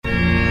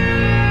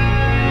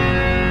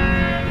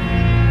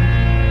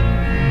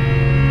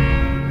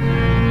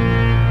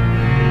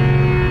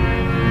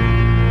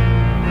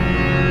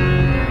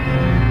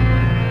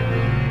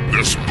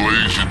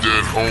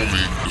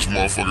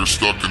motherfucker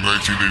stuck in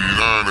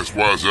 1989. That's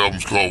why his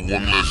album's called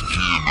One Less G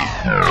in the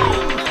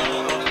Hood.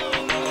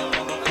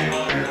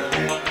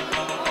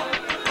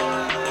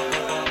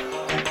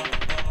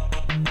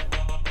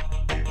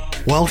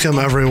 Welcome,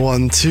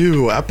 everyone,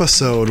 to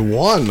episode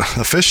 1,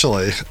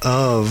 officially,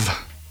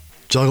 of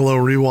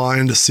Juggalo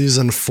Rewind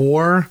Season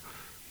 4,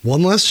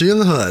 One Less G in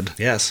the Hood.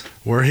 Yes.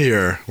 We're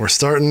here. We're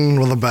starting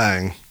with a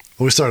bang.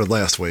 Well, we started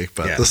last week,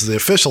 but this is the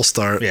official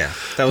start. Yeah,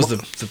 that was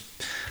the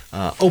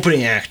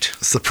opening act.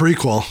 It's the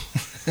prequel.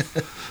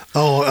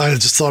 Oh, I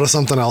just thought of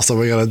something else that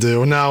we got to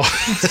do. Now,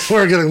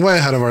 we're getting way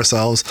ahead of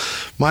ourselves.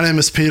 My name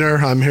is Peter.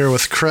 I'm here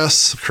with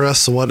Chris.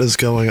 Chris, what is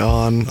going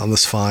on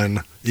this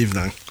fine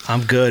evening?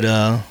 I'm good.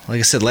 Like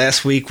I said,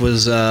 last week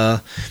was we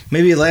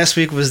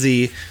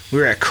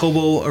were at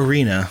Cobo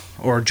Arena,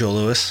 or Joe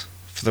Louis,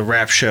 for the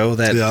rap show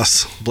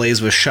that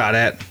Blaze was shot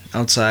at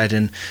outside,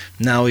 and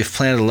now we've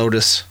planted a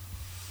lotus.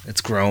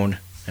 It's grown,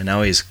 and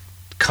now he's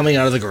coming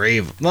out of the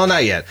grave. Well,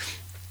 not yet.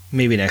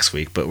 Maybe next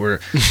week, but we're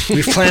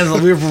playing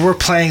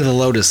the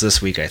lotus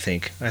this week. I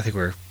think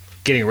we're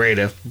getting ready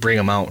to bring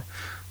him out.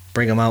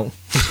 We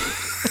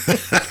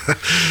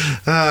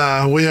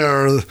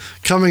are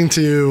coming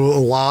to you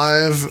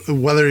live,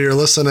 whether you're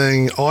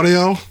listening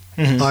audio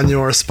on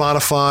your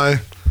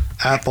Spotify,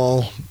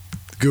 Apple,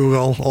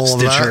 Google, all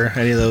Stitcher, of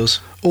that, any of those,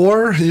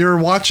 or you're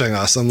watching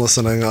us and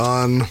listening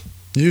on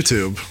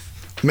YouTube.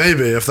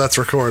 Maybe, if that's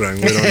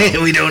recording. We don't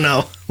know. We don't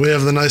know. We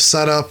have the nice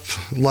setup.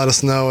 Let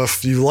us know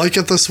if you like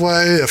it this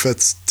way, if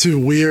it's too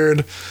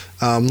weird.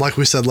 Like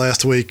we said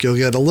last week, you'll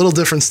get a little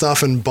different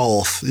stuff in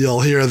both. You'll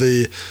hear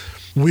the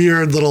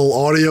weird little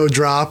audio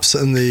drops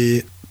in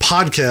the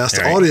podcast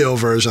audio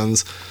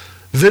versions.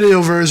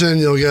 Video version,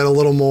 you'll get a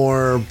little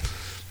more,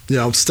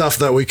 stuff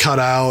that we cut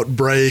out,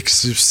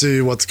 breaks. You see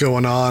what's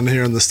going on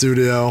here in the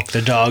studio.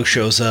 The dog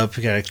shows up.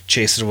 You gotta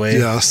chase it away.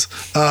 Yes.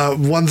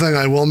 One thing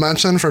I will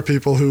mention for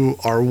people who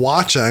are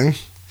watching,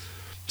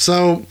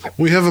 so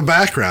we have a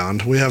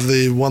background. We have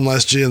the One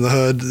Less G in the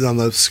Hood on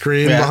the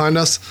screen behind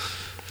us.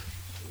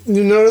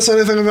 You notice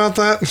anything about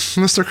that,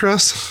 Mr.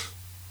 Chris?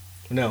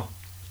 No.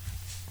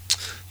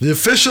 The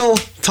official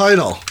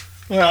title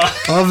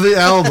of the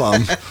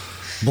album,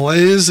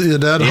 Blaze, You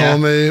Dead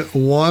Homie,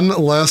 One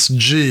Less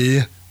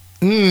G,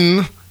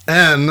 N.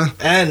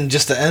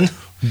 Just the N?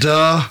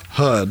 The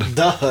Hood.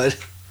 The Hood.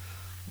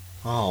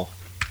 Oh.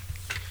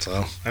 So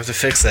I have to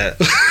fix that.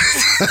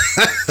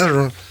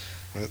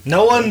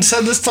 No one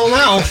said this till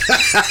now.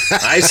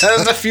 I said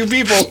it to a few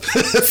people.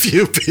 A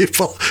few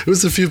people.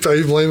 Who's a few people? Are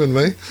you blaming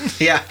me?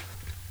 Yeah.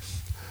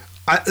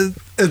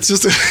 It's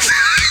just...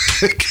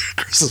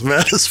 Chris is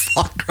mad as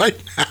fuck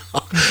right now.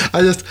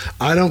 I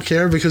don't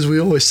care because we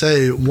always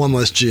say One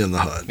Less G in the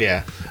Hood.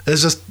 Yeah.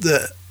 It's just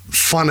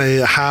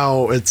funny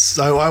how it's...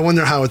 I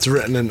wonder how it's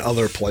written in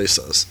other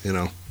places,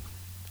 You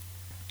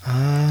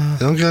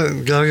don't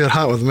gotta get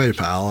hot with me,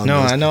 pal. No,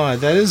 I know.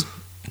 That is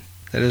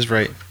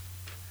right.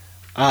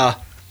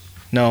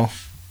 No.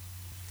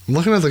 I'm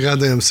looking at the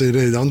goddamn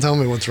CD. Don't tell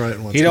me what's right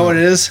and what's not. You know what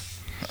it is?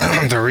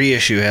 The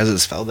reissue has it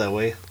spelled that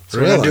way. So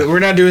really? We're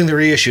not doing the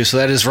reissue, so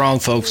that is wrong,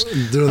 folks.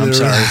 I'm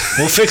sorry.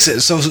 We'll fix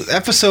it. So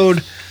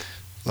episode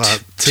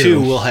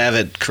 2 we'll have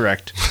it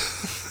correct.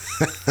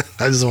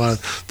 I just wanted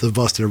to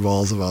bust your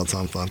balls about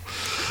something.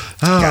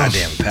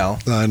 Goddamn, pal.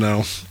 I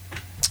know.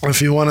 If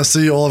you want to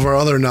see all of our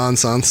other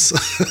nonsense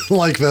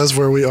like this,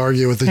 where we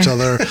argue with each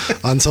other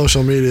on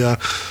social media,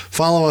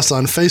 follow us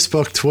on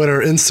Facebook, Twitter,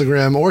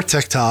 Instagram, or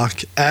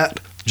TikTok at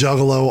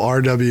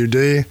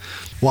JuggaloRWD.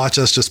 Watch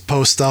us just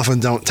post stuff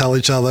and don't tell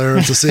each other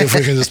to see if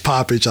we can just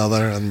pop each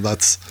other, and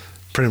that's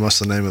pretty much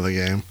the name of the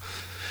game.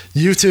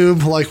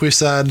 YouTube, like we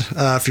said,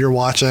 if you're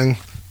watching,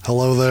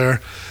 hello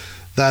there.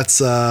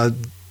 That's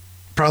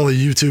probably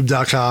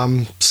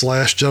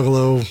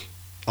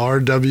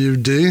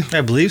youtube.com/JuggaloRWD.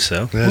 I believe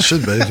so. Yeah, it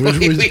should be.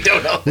 We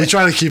don't know. We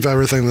try to keep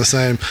everything the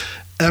same.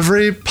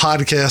 Every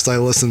podcast I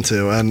listen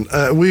to, and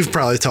we've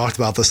probably talked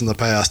about this in the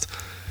past,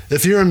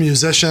 if you're a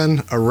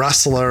musician, a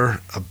wrestler,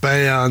 a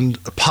band,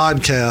 a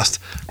podcast,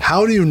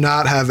 how do you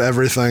not have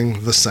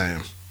everything the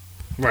same?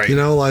 Right.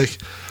 Like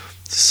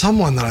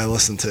someone that I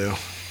listened to,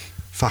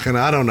 fucking,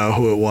 I don't know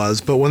who it was,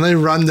 but when they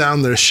run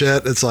down their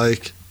shit, it's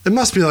like, it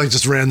must be like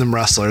just random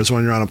wrestlers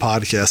when you're on a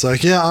podcast.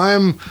 Like, yeah,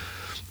 I'm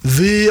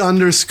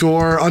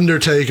 _Undertaker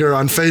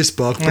on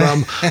Facebook,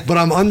 but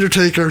I'm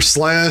Undertaker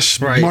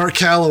 / Mark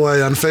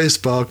Calloway on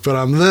Facebook, but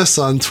I'm this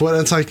on Twitter.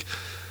 It's like,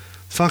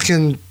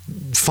 fucking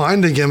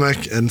find a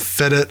gimmick and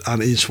fit it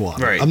on each one.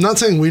 Right. I'm not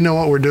saying we know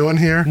what we're doing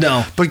here.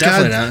 No, but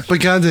definitely not. But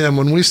goddamn,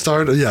 when we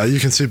started, you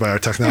can see by our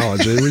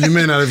technology. You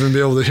may not even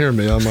be able to hear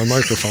me on my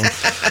microphone.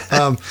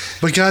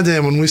 But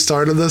goddamn, when we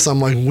started this,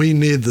 I'm like, we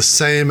need the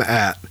same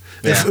 @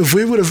 If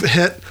we would have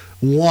hit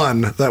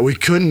one that we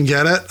couldn't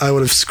get it, I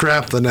would have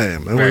scrapped the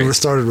name and we would have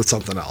started with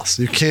something else.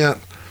 You can't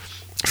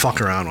fuck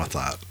around with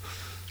that.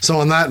 So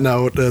on that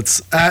note,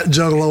 it's at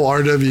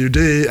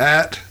JuggaloRWD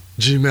at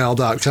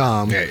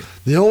gmail.com. Right.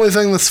 The only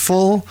thing that's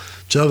full,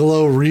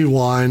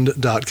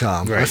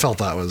 JuggaloRewind.com. Right. I felt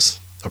that was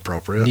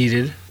appropriate.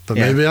 Needed. But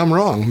maybe I'm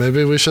wrong.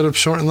 Maybe we should have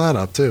shortened that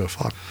up too.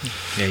 Fuck.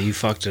 Yeah, you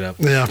fucked it up.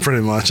 Yeah,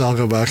 pretty much. I'll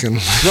go back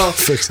and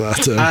fix that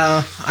too.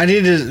 I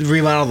need to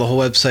remodel the whole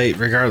website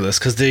regardless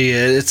because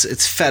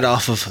it's fed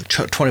off of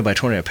 20 by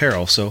 20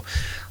 apparel, so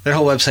their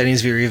whole website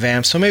needs to be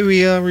revamped. So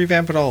maybe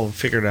revamp it all and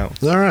figure it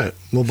out. All right.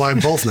 We'll buy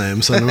both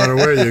names, so no matter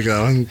where you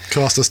go, and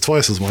cost us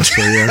twice as much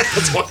per year.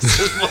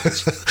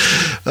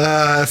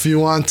 If you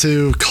want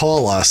to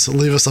call us,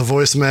 leave us a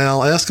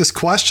voicemail, ask us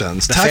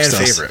questions, text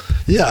us. Favorite.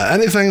 Yeah,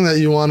 anything that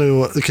you want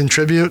to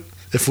contribute,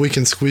 if we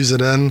can squeeze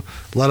it in,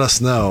 let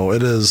us know.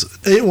 It is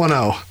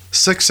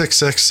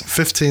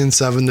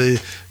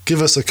 810-666-1570.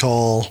 Give us a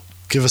call,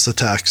 give us a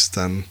text,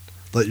 and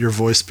let your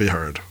voice be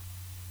heard.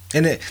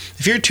 And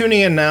if you're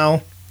tuning in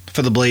now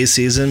for the Blaze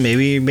season,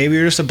 maybe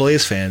you're just a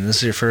Blaze fan. This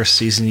is your first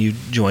season you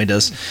joined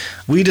us.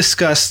 We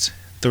discussed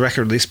the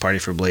record release party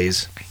for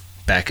Blaze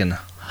back in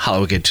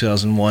Halloween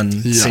 2001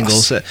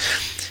 singles.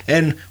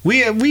 And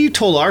we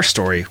told our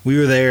story. We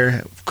were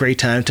there. Great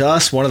time. To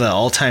us, one of the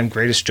all-time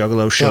greatest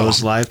Juggalo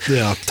shows live.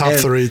 Yeah, top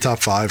 3, top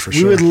 5 for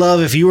sure. We would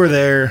love if you were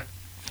there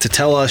to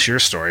tell us your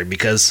story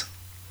because,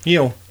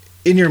 in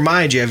your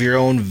mind, you have your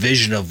own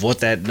vision of what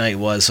that night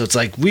was. So it's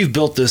like we've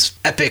built this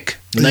epic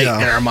night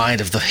in our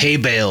mind of the hay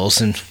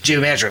bales and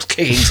Jimmy Matrix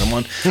kicking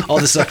someone, all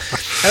this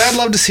stuff. And I'd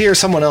love to hear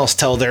someone else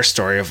tell their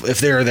story if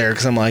they were there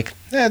because I'm like,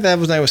 that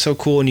night was so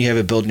cool, and you have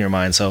it built in your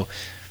mind. So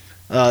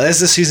as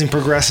the season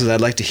progresses,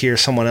 I'd like to hear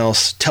someone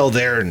else tell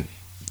their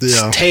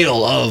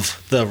tale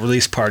of the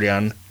release party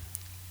on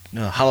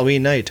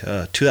Halloween night,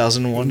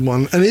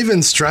 2001. And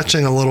even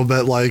stretching a little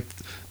bit, like,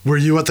 were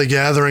you at the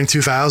Gathering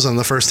 2000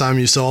 the first time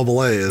you saw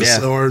Blaze?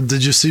 Yeah. Or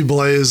did you see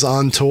Blaze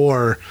on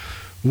tour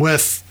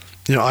with,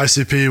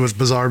 ICP with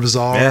Bizarre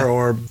Bizarre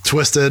or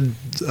Twisted?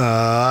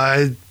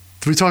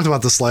 We talked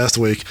about this last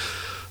week.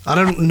 I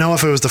don't know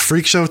if it was the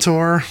Freak Show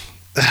tour.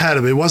 It had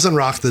to be. It wasn't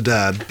Rock the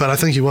Dead, but I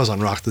think he was on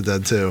Rock the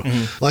Dead too.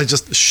 Mm-hmm. Like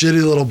just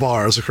shitty little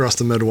bars across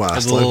the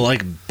Midwest. A little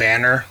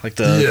banner, like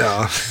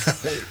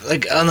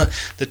like on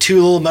the two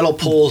little metal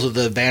poles with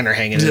the banner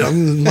hanging. Yeah,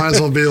 might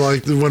as well be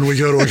like when we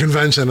go to a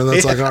convention and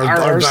that's like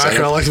our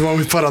background, like the one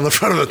we put on the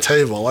front of the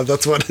table. Like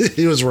that's what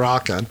he was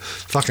rocking.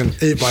 Fucking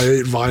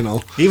 8x8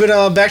 vinyl. Even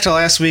back to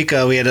last week,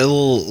 we had a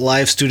little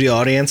live studio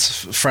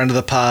audience. Friend of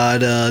the pod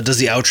does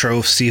the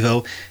outro,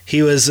 Stevo.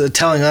 He was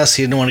telling us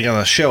he didn't want to get on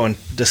the show and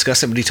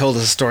discuss it, but he told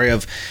us a story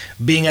of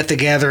being at the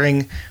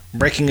Gathering,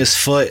 breaking his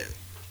foot,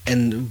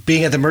 and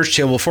being at the merch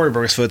table before he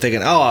broke his foot,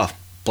 thinking,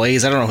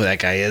 Blaze, I don't know who that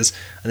guy is.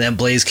 And then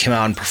Blaze came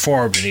out and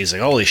performed, and he's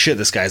like, holy shit,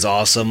 this guy's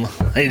awesome.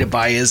 I need to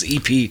buy his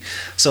EP.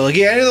 So,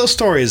 any of those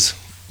stories.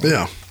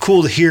 Yeah.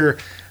 Cool to hear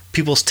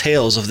people's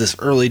tales of this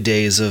early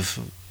days of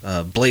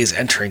Blaze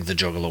entering the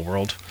Juggalo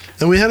world.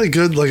 And we had a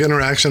good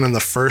interaction in the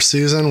first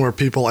season where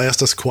people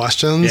asked us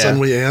questions and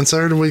we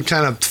answered, and we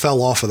kind of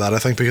fell off of that, I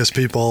think, because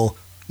people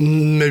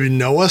maybe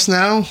know us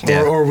now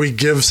or we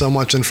give so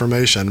much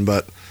information,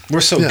 but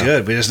we're so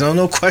good. There's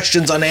no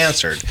questions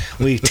unanswered.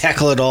 We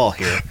tackle it all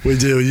here. We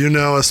do. You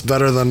know us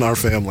better than our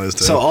families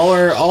do. So all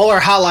our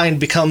hotline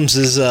becomes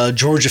is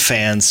Georgia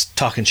fans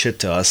talking shit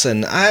to us,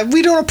 and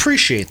we don't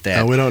appreciate that.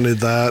 No, we don't need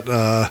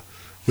that.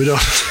 We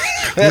don't.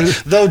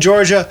 Though,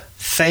 Georgia,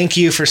 thank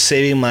you for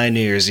saving my New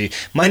Year's Eve.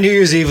 My New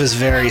Year's Eve was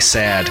very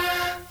sad.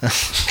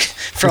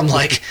 From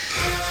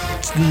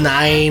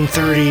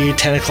 9:30,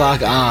 10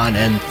 o'clock on,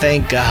 and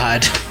thank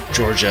God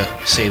Georgia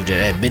saved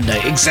it at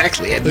midnight.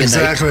 Exactly at midnight.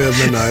 Exactly at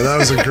midnight. That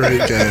was a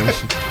great game.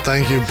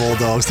 Thank you,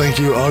 Bulldogs. Thank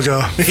you,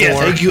 Uga.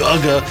 Thank you,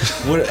 Uga.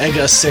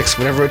 Uga 6,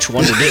 whatever which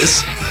one it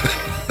is.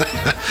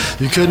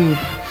 You couldn't.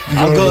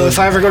 If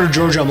I ever go to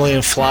Georgia, I'm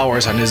laying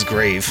flowers on his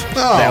grave.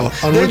 On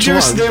which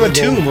one? They have a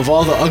tomb of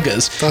all the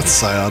Uggas. That's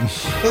sad.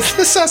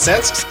 That's not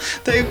sad.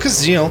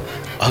 Because,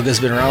 Ugga's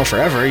been around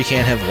forever. You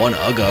can't have one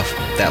Ugga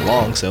that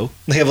long, so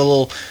they have a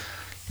little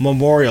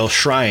memorial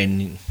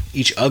shrine.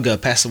 Each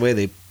Ugga passed away,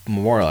 they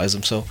memorialize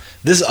him. So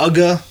this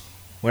Ugga,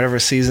 whatever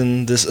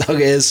season this Ugga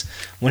is,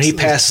 when he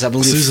passes, I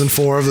believe season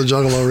 4 of the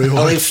Juggalo Rewind.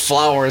 I leave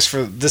flowers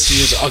for this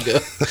year's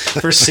Ugga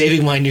for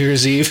saving my New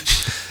Year's Eve,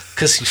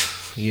 because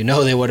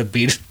they would have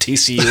beat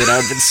TCU and I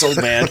would have been so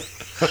mad.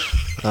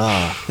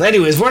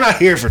 Anyways, we're not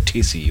here for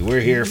TCU.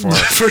 We're here for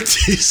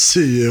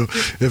TCU.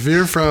 If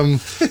you're from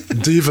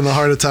deep in the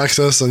heart of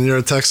Texas and you're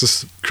a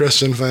Texas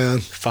Christian fan,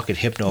 fucking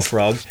Hypno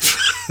Frog.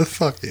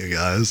 Fuck you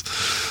guys.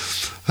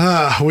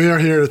 We are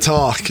here to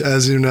talk,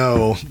 as you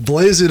know.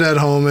 Blaze Dead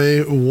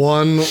Homie,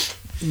 one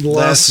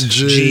less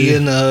G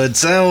in the hood.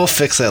 So we'll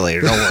fix that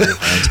later. Don't worry.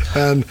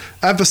 And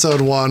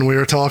episode 1, we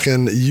were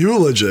talking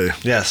eulogy.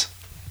 Yes.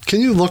 Can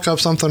you look up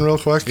something real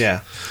quick?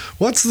 Yeah.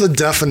 What's the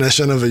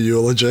definition of a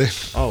eulogy?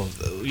 Oh,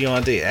 you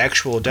want the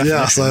actual definition?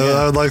 Yes,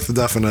 I would like the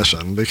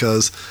definition,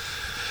 because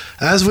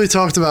as we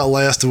talked about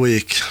last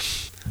week,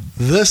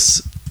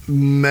 this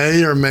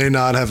may or may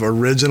not have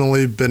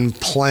originally been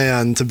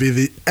planned to be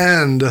the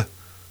end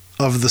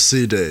of the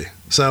CD.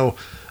 So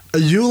a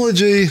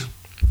eulogy,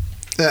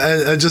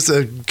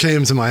 it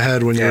came to my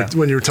head when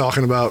you were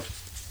talking about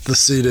the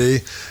CD.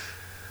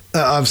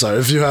 I'm sorry.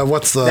 If you have,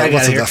 what's the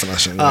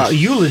definition?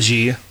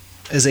 Eulogy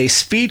is a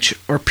speech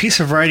or piece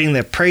of writing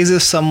that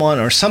praises someone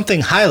or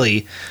something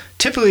highly,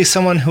 typically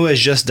someone who has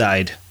just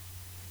died.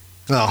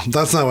 Oh,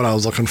 that's not what I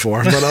was looking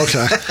for, but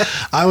okay.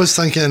 I was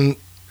thinking,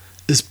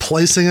 is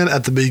placing it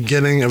at the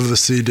beginning of the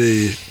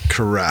CD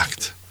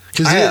correct?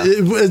 Because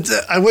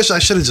I wish I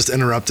should have just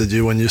interrupted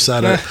you when you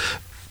said it.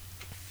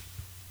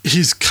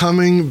 He's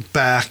coming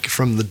back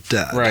from the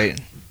dead.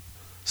 Right.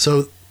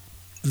 So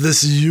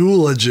this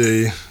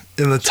eulogy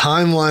in the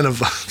timeline of...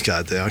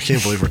 God damn, I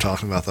can't believe we're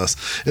talking about this.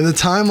 In the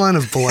timeline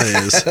of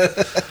Blaze,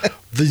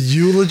 the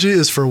eulogy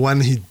is for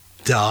when he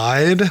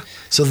died.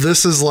 So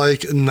this is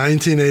like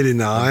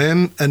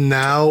 1989, and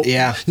now...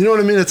 Yeah. You know what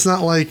I mean? It's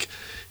not like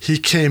he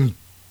came...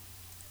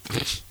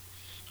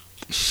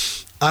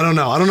 I don't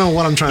know. I don't know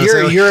what I'm trying to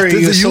say. The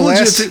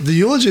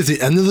eulogy at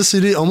the end of the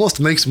CD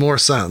almost makes more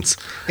sense.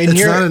 It's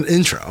not an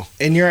intro.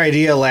 In your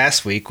idea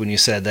last week when you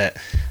said that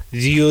the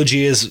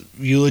eulogy is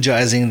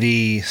eulogizing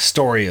the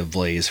story of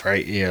Blaze,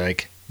 right? You're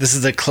like, this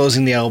is the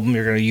closing the album.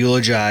 You're going to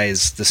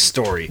eulogize the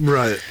story.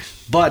 Right.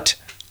 But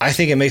I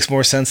think it makes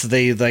more sense that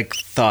they like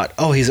thought,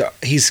 oh, he's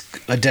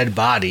a dead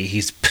body.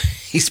 He's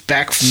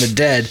back from the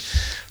dead.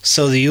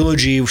 So the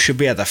eulogy should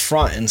be at the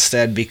front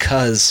instead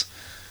because...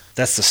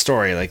 That's the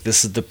story. Like,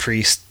 this is the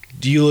priest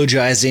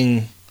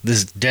eulogizing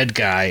this dead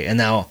guy, and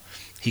now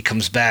he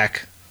comes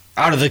back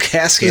out of the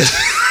casket.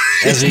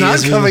 It's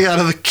not coming out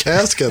of the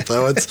casket,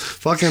 though. It's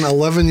fucking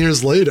 11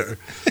 years later.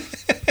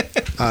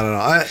 I don't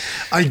know.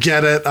 I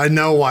get it. I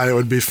know why it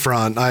would be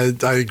front. I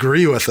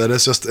agree with it.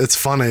 It's just, it's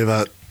funny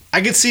that...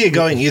 I could see it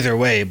going either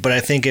way, but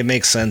I think it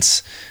makes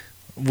sense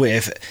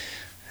if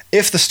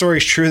the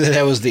story's true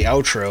that was the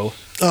outro...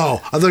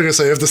 Oh, I was going to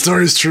say, if the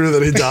story's true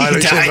that he died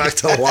and came back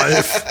to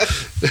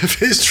life, if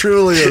he's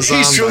truly a zombie.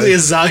 He's truly a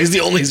zombie. He's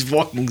the only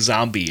walking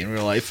zombie in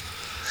real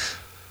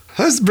life.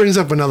 This brings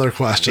up another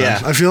question.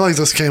 Yeah. I feel like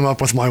this came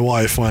up with my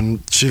wife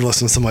when she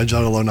listens to my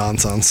Juggalo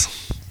nonsense.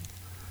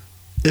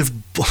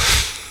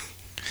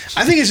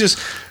 I think it's just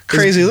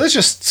crazy. Let's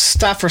just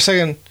stop for a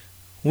second.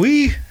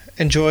 We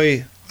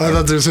enjoy... I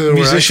thought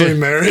we're actually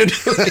married.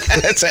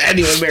 That's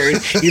anyone married.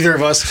 Either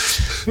of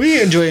us.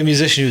 We enjoy a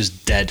musician who's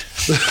dead.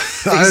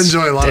 I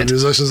enjoy a lot of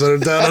musicians that are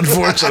dead,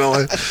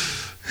 unfortunately.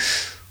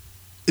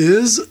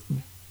 Is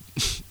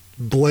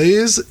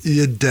Blaze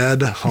you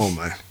dead,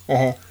 homie?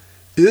 Uh-huh.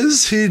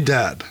 Is he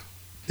dead?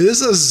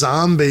 Is a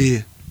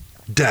zombie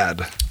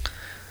dead?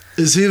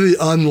 Is he the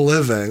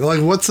unliving?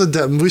 Like, what's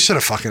the... we should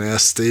have fucking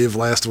asked Steve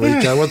last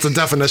week. What the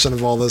definition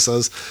of all this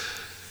is.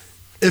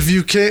 If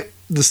you can't...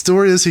 The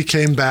story is he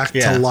came back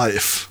to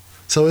life.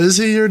 So is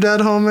he your dead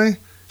homie?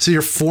 So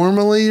you're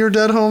formally your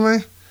dead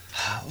homie?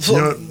 So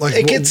you know, like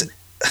it gets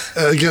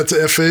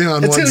iffy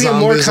on it's what going to get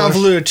more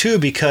convoluted too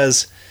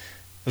because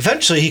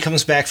eventually he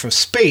comes back from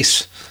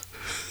space.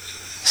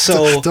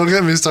 So don't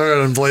get me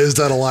started on Blaze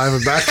Dead Alive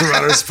and Back from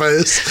Outer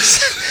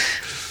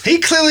Space. He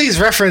clearly has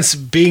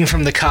referenced being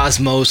from the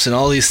cosmos and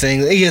all these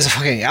things. He has a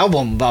fucking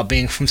album about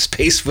being from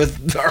space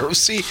with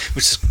ROC, which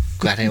is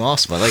goddamn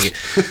awesome. I like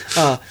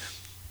it.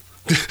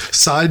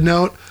 Side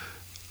note,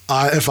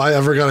 if I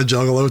ever got a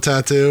Juggalo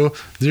tattoo,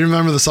 do you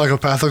remember the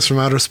Psychopathics from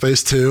Outer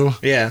Space 2?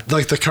 Yeah.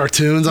 Like the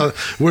cartoons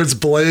where it's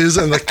Blaze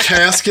and the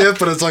casket,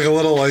 but it's like a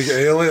little like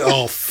alien.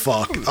 Oh,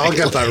 fuck. I'll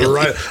get that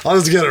right. I'll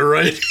just get it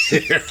right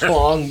here.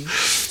 Long,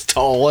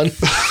 tall one.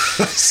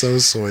 So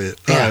sweet.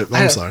 All right,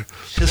 I'm sorry.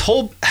 His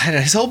whole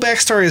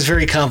backstory is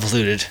very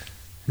convoluted.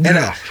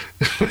 Yeah.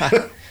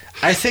 And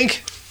I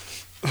think...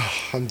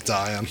 I'm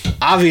dying.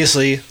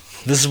 Obviously,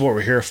 this is what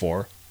we're here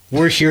for.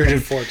 We're here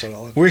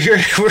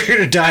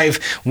to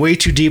dive way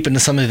too deep into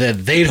something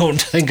that they don't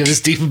think of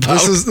as deep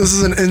about. This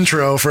is an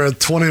intro for a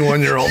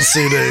 21-year-old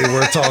CD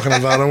we're talking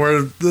about, and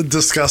we're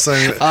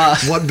discussing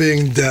what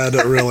being dead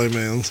really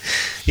means.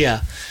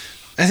 Yeah,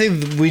 I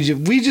think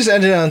we just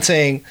ended on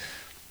saying,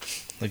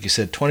 like you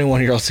said,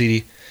 21-year-old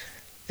CD.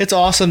 It's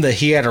awesome that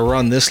he had to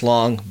run this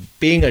long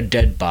being a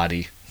dead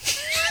body.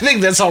 I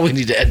think that's all we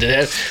need to end it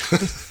at.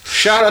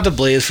 Shout out to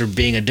Blaze for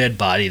being a dead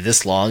body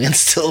this long and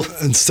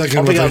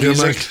sticking with the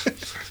gimmick.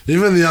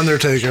 Even the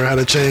Undertaker had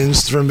to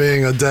change from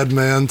being a dead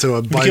man to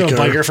a biker. Became a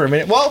biker for a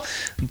minute. Well,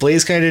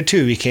 Blaze kind of did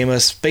too. He became a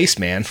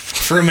spaceman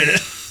for a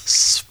minute.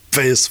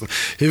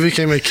 He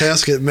became a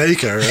casket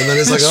maker, and then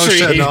he's like, "Oh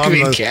shit, now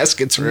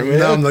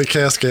I'm the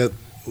casket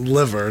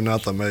liver,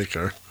 not the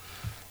maker."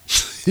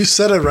 You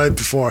said it right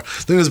before.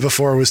 I think it was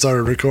before we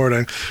started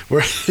recording, where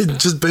he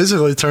just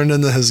basically turned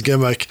into his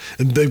gimmick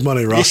in Big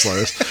Money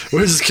Rustlers,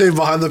 where he just came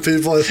behind the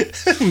people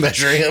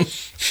measuring him.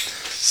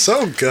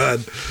 So good.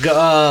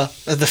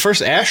 The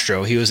first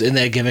Astro, he was in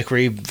that gimmick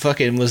where he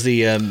fucking was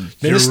the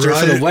minister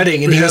for the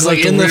wedding, and he was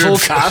like in the full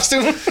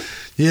costume.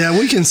 Yeah,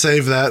 we can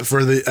save that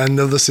for the end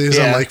of the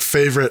season, like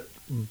favorite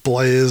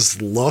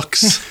Blaze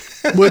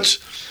looks, which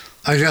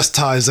I guess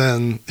ties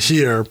in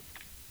here.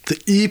 The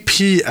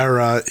EP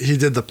era, he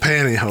did the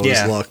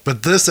pantyhose look,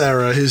 but this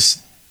era,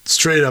 he's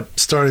straight up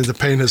starting to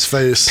paint his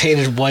face.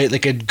 Painted white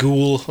like a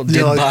ghoul,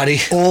 dead body.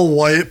 All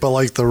white, but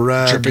like the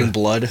red. Dripping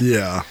blood.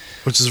 Yeah,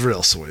 which is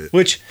real sweet.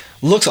 Which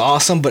looks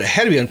awesome, but it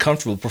had to be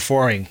uncomfortable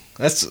performing.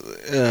 That's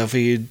if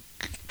we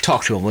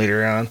talk to him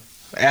later on.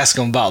 ask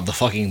him about the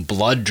fucking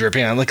blood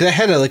dripping on. Like, that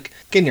had to, like,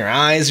 get in your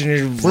eyes when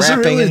you're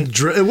rapping.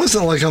 It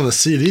wasn't like on the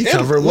CD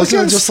cover. It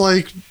wasn't just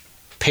like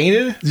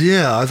painted?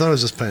 Yeah, I thought it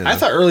was just painted. I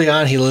thought early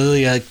on he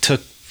literally like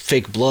took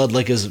fake blood,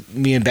 like his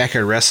me in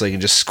Backyard Wrestling,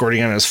 and just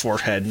squirting on his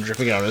forehead and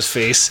dripping out his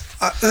face.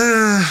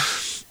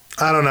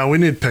 I don't know. We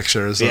need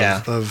pictures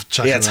of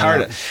checking. Yeah, it's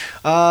hard.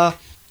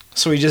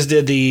 So we just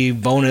did the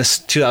bonus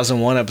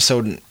 2001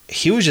 episode, and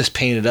he was just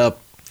painted up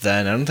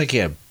then. I don't think he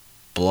had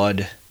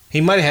blood. He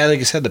might have had, like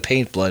I said, the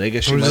paint blood. I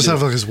guess you just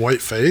have like his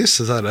white face.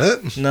 Is that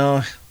it?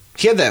 No.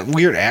 He had that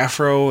weird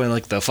afro and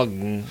like the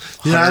fucking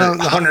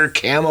hunter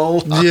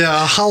camo.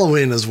 Yeah,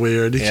 Halloween is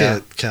weird. You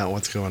can't count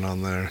what's going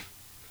on there.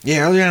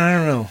 Yeah, I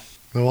don't know.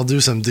 Well, we'll do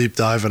some deep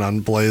diving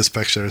on Blaze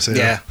pictures here.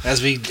 Yeah,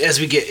 as we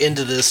get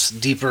into this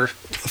deeper.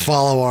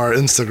 Follow our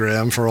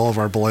Instagram for all of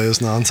our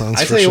Blaze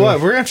nonsense. I tell you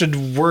what, we're going to have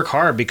to work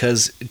hard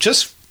because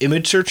just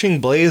image searching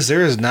Blaze,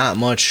 there is not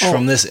much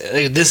from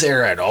this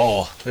era at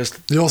all. There's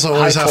you also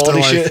always have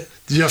to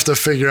you have to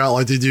figure out,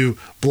 like, did you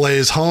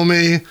Blaze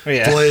Homie,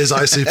 Blaze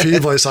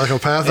ICP, Blaze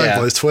Psychopathic,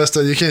 Blaze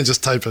Twisted? You can't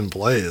just type in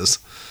Blaze.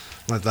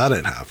 Like, that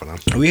ain't happening.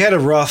 We had a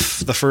rough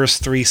the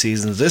first 3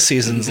 seasons. This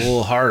season's a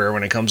little harder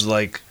when it comes to,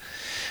 like,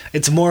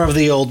 it's more of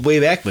the old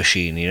Wayback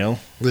Machine, you know?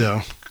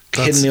 Yeah.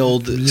 Hitting the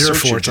old search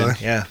forte. engine.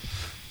 Yeah.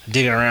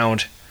 Digging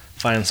around,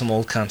 finding some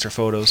old concert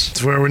photos.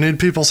 It's where we need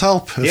people's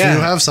help. If you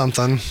have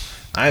something,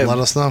 let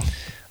us know.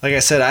 Like I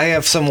said, I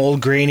have some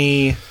old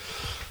grainy,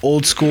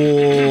 old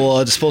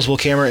school disposable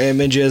camera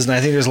images, and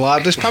I think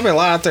there's probably a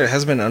lot out there that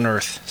has been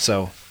unearthed.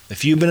 So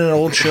if you've been in an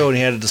old show and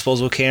you had a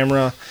disposable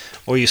camera,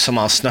 or you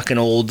somehow snuck an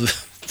old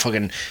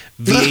fucking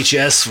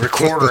VHS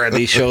recorder at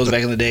these shows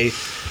back in the day.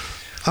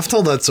 I've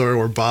told that story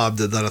where Bob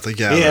did that at the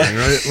gathering,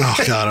 right?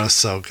 Oh, God, it was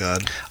so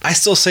good. I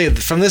still say,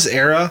 from this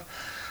era,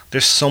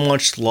 there's so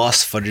much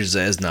lost footage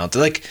that is now.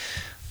 They're like,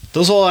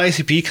 those old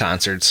ICP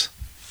concerts,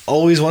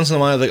 always once in a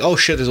while, like, oh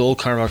shit, there's old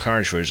Carnival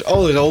Carnage footage.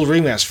 Oh, there's old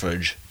remaster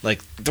footage.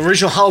 Like, the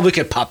original How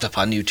Wicked popped up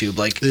on YouTube.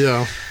 Like,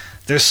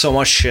 there's so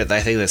much shit that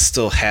I think that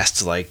still has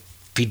to, like,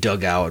 be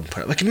dug out and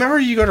put up. Like, remember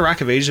you go to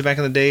Rock of Ages back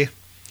in the day?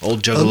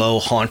 Old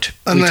Juggalo, Haunt.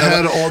 And they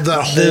had all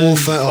that whole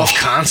thing of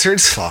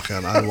concerts.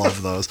 Fucking, I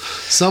love those.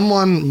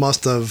 Someone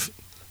must have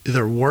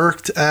either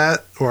worked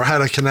at or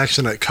had a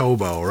connection at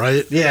Kobo,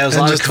 right? Yeah, it was a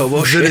lot of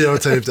Kobo shit.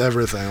 Videotaped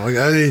everything.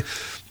 Like,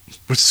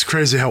 which is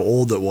crazy how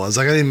old it was.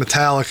 Like, any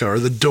Metallica or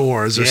The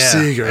Doors or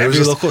Seeger.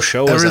 Every local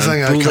show was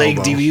everything on bootleg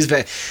at Kobo. DVDs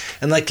back.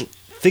 And, like,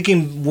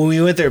 thinking when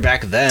we went there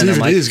back then, DVDs, I'm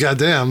like,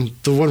 goddamn,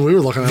 the one we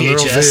were looking at, they're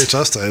all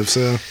VHS tapes.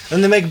 Yeah.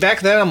 And then, like,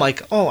 back then, I'm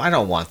like, oh, I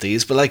don't want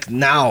these. But, like,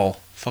 now,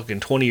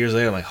 fucking 20 years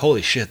later, I'm like,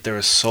 holy shit, there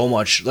was so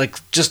much, like,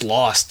 just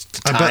lost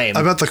to time.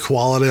 I bet the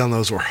quality on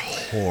those were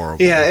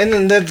horrible. Yeah, and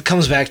then that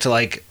comes back to,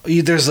 like,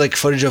 there's, like,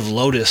 footage of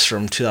Lotus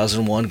from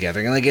 2001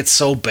 gathering, and, like, it's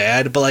so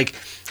bad, but, like,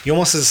 you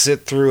almost have to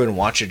sit through and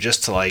watch it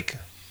just to, like,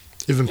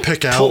 even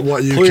pick out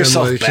what you pull can,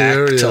 yourself like, back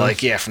hear. To, like,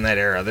 from that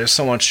era. There's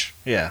so much,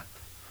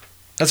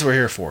 That's what we're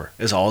here for,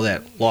 is all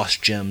that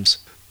lost gems.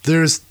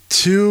 There's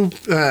 2,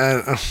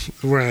 we're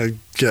going to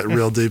get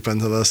real deep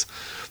into this.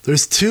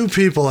 There's 2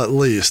 people at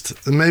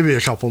least, and maybe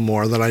a couple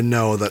more, that I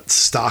know that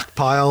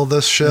stockpile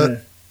this shit,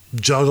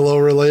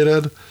 Juggalo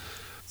related.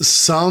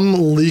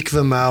 Some leak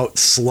them out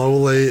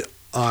slowly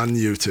on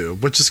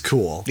YouTube, which is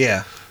cool.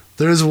 Yeah.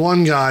 There's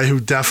one guy who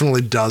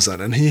definitely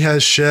doesn't, and he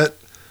has shit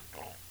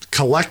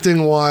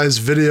collecting wise,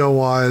 video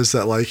wise,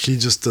 that, like, he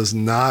just does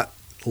not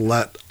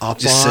let up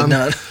just on.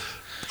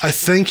 I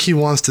think he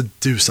wants to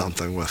do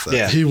something with it.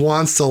 Yeah. He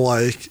wants to,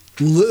 like,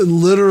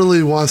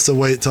 literally wants to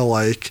wait till,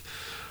 like,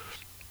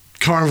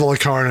 Carnival of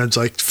Carnage,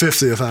 like,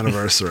 50th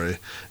anniversary,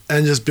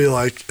 and just be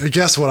like,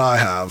 guess what I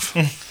have?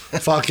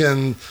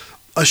 Fucking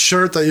a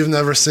shirt that you've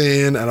never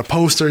seen, and a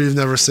poster you've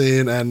never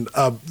seen, and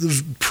a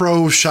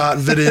pro shot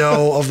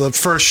video of the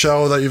first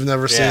show that you've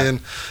never seen.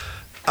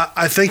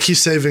 I think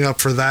he's saving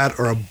up for that,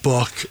 or a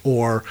book,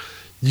 or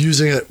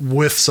using it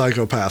with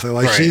Psychopathic.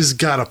 Like, he's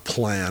got a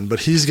plan,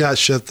 but he's got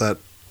shit that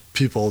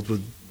people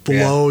would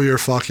blow your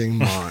fucking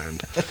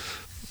mind.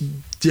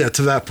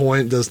 To that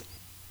point,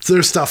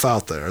 there's stuff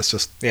out there. It's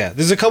just... Yeah,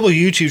 there's a couple of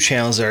YouTube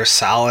channels that are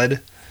solid,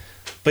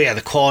 but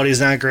the quality's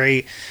not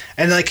great.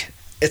 And, like,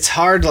 it's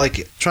hard,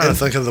 like... Trying to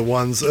think of the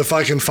ones, if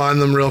I can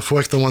find them real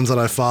quick, the ones that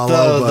I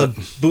follow.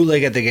 The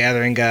Bootleg at the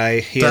Gathering guy,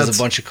 he has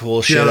a bunch of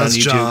cool shit on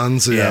YouTube. Yeah,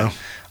 that's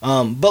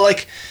John's, but,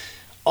 like,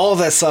 all of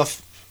that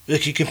stuff,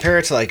 like, you compare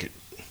it to, like...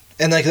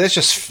 And, like, that's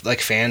just, like,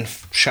 fan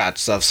shot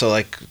stuff, so,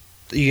 like,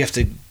 you have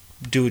to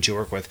do what you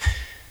work with.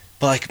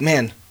 But, like,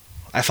 man,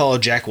 I follow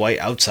Jack White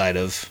outside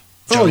of...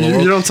 Oh,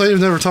 you don't say you've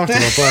never talked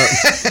about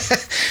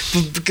that.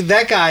 But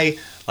that guy,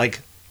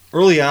 like,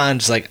 early on,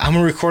 just like, I'm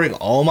recording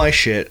all my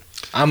shit.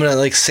 I'm going to,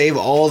 like, save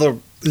all the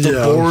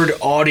board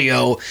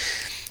audio.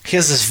 He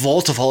has this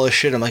vault of all this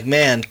shit. I'm like,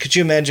 man, could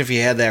you imagine if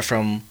you had that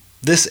from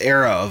this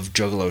era of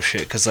Juggalo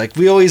shit? Because, like,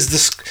 we always...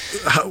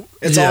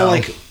 It's all,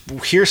 like,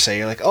 hearsay.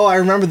 You're like, oh, I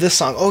remember this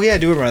song. Oh, yeah, I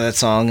do remember that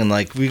song. And,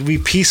 like, we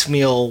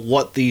piecemeal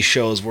what these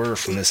shows were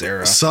from this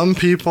era. Some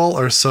people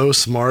are so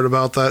smart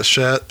about that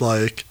shit,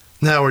 like...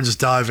 Now we're just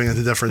diving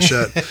into different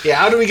shit. Yeah,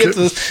 how do we get to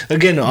this?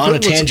 Again, on a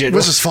tangent.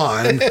 Which is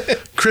fine.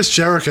 Chris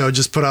Jericho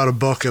just put out a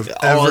book of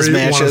all every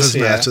matches, one of his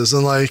matches.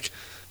 And, like,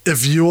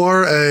 if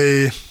you're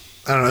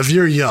if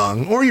you're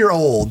young or you're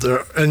old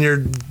and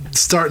you're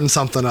starting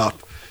something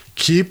up,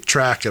 keep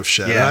track of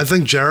shit. Yeah. And I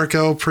think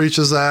Jericho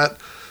preaches that.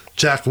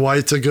 Jack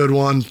White's a good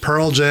one.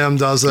 Pearl Jam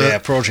does it. Yeah,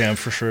 Pearl Jam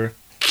for sure.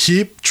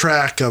 Keep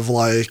track of,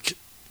 like,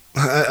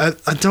 I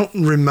don't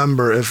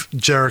remember if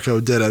Jericho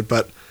did it,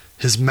 but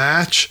his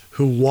match,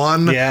 who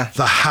won,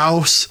 the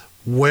house,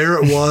 where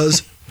it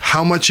was,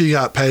 how much he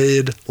got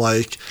paid,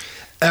 like,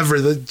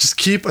 everything. Just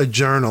keep a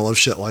journal of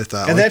shit like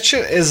that. And like, that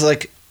shit is,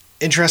 like,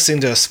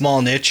 interesting to a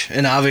small niche.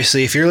 And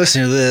obviously, if you're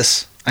listening to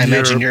this, I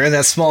imagine you're in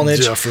that small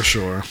niche. Yeah, for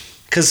sure.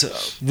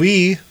 Because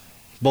we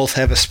both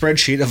have a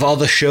spreadsheet of all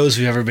the shows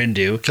we've ever been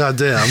to. God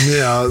damn,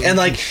 yeah. And,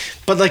 like,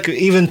 but, like,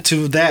 even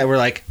to that, we're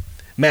like,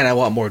 man, I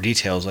want more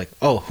details. Like,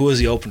 oh, who was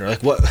the opener?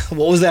 Like, what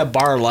was that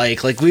bar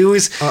like? Like, we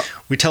always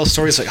we tell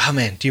stories like, oh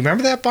man, do you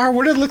remember that bar?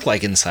 What did it look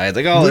like inside?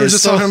 Like, oh, we were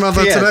just talking about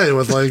that today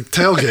with, like,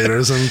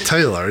 Tailgaters and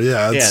Taylor.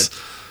 Yeah,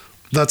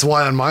 that's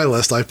why on my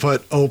list I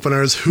put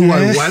openers, who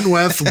I went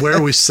with, where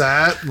we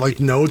sat, like,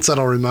 notes that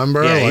I'll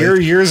remember. Yeah,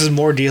 like, yours is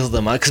more detailed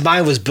than mine because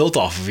mine was built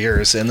off of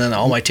yours, and then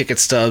all my ticket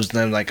stubs, and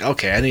then I'm like,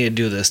 okay, I need to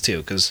do this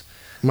too because.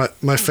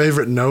 My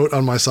favorite note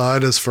on my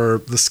side is for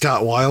the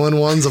Scott Weiland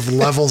ones of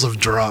levels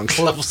of drunk.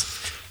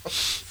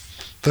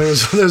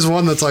 There's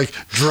one that's like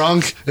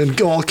drunk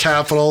in all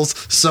capitals,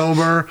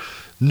 sober,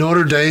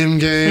 Notre Dame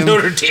game.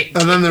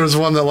 And then there was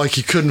one that, like,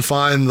 he couldn't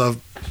find the...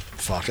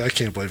 Fuck, I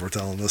can't believe we're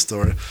telling this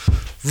story.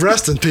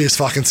 Rest in peace,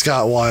 fucking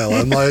Scott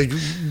Weiland. Like,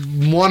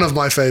 one of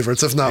my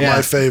favorites, if not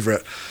my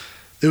favorite.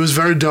 It was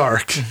very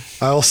dark,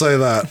 I will say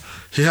that.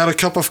 He had a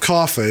cup of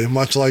coffee,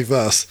 much like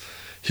this.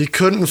 He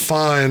couldn't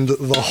find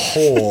the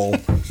hole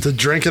to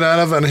drink it out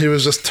of, and he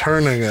was just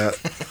turning it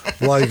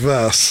like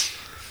this.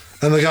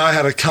 And the guy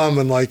had to come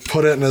and, like,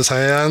 put it in his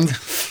hand.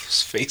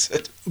 Just face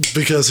it.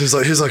 Because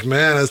he's like,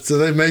 man, do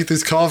they make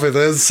these coffee?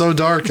 It's so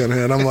dark in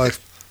here. And I'm like,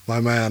 my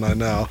man, I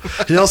know.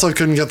 He also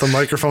couldn't get the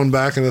microphone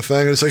back in the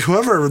thing. It's like,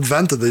 whoever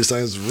invented these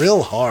things is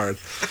real hard.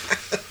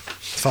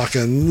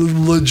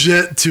 Fucking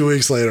legit 2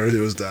 weeks later, he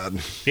was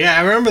dead. Yeah,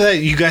 I remember that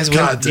you guys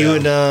went, you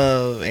and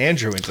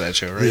Andrew went to that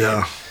show, right?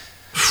 Yeah.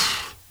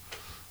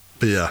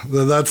 But yeah,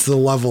 that's the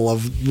level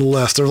of the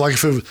list. Or like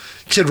if it was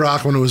Kid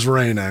Rock when it was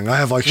raining. I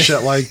have like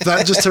shit like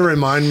that just to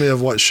remind me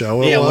of what show it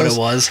was. Yeah, what it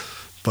was.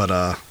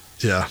 But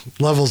yeah,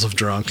 levels of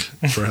drunk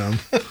for him.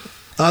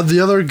 The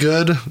other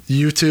good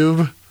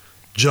YouTube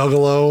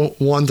Juggalo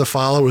one to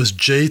follow is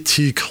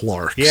JT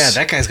Clarks. Yeah,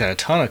 that guy's got a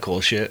ton of cool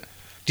shit.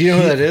 Do you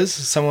know who that is?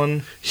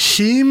 Someone?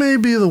 He may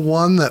be the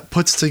one that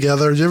puts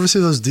together... Do you ever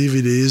see those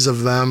DVDs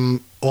of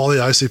them, all the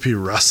ICP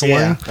wrestling?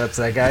 Yeah, that's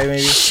that guy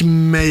maybe?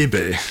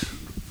 Maybe.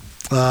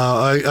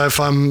 If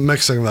I'm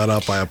mixing that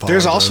up, I apologize.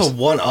 There's also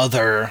one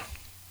other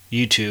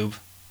YouTube,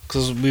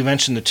 because we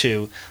mentioned the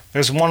two.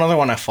 There's one other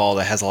one I follow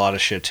that has a lot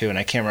of shit too, and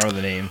I can't remember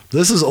the name.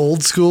 This is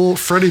old school.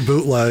 Freddie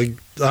Bootleg.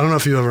 I don't know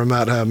if you ever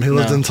met him. He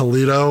lived in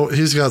Toledo.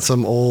 He's got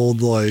some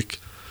old, like...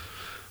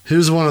 He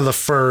was one of the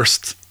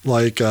first,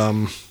 like...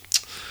 oh,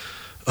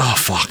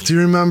 fuck. Do you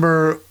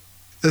remember...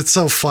 It's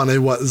so funny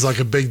what is like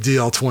a big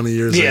deal 20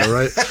 years ago,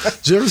 right?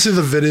 Did you ever see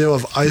the video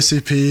of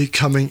ICP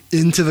coming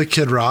into the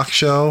Kid Rock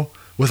show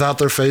without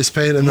their face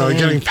paint and they're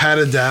getting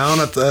patted down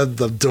at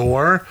the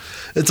door?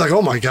 It's like,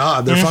 oh my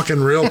God, they're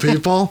fucking real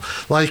people.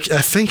 Like,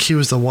 I think he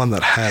was the one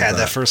that had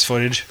that first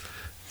footage.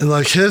 And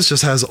like his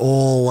just has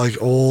all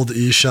like old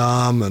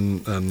Esham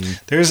and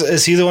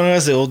is he the one who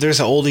has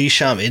there's an old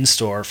Esham in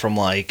store from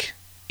like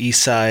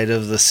east side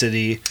of the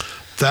city.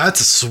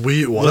 That's a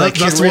sweet one. Like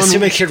that's the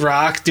one. Kid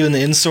Rock doing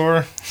the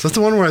in-store. Is that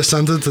the one where I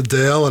sent it to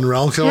Dale and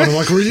Relco? And I'm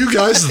like, were you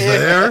guys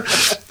there?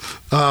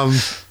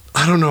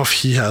 I don't know if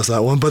he has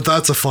that one, but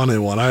that's a funny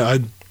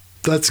one.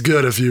 That's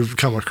good if you've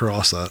come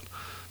across that.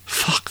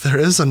 Fuck, there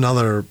is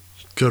another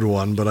good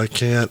one, but I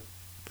can't.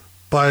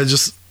 By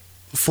just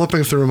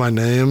flipping through my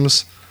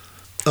names,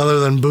 other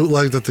than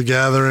Bootlegged at the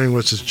Gathering,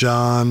 which is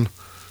John,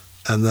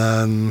 and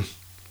then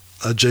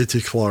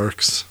JT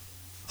Clarks.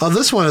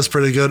 This one is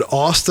pretty good.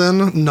 Austin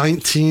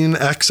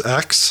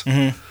 19XX.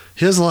 Mm-hmm.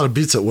 He has a lot of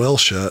Beats at Will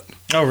shit.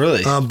 Oh,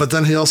 really? But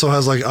then he also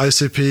has like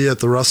ICP at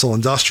the Russell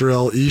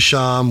Industrial,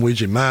 Esham,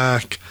 Ouija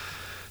Mac.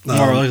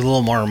 More like a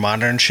little more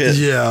modern shit.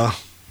 Yeah.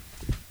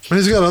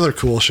 He's got other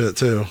cool shit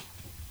too.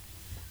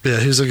 Yeah,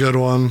 he's a good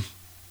one.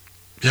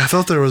 Yeah, I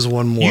thought there was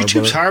one more.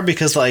 YouTube's hard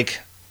because like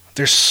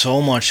there's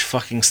so much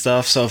fucking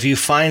stuff. So if you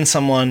find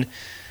someone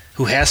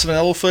who has some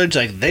old footage,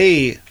 like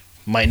they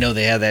might know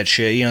they have that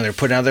shit, you know, they're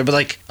putting out there, but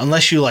like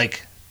unless you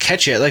like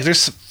catch it, like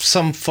there's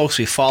some folks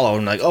we follow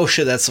and like, oh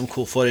shit, that's some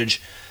cool footage,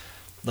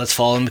 let's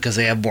follow them because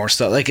they have more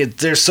stuff. Like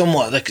there's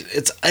somewhat like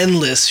it's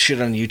endless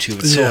shit on YouTube.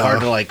 It's so hard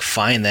to like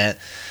find that.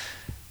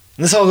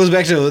 And this all goes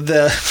back to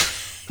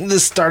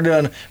this started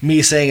on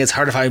me saying it's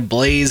hard to find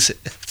Blaze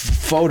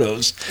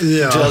photos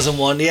in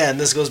 2001. And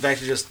this goes back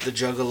to just the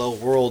Juggalo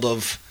world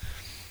of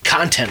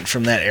content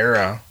from that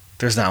era.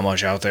 There's not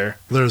much out there.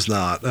 There's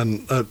not.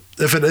 And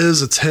if it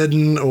is, it's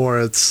hidden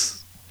or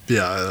it's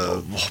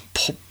Yeah.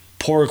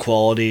 Poor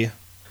quality.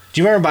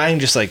 Do you remember buying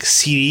just like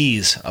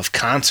CDs of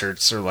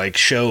concerts or like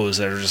shows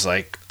that are just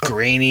like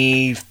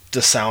grainy?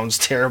 The sound's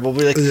terrible.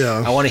 But like,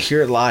 yeah. I want to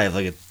hear it live.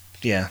 Like,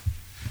 yeah.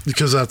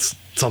 Because that's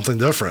something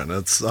different.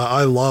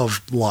 I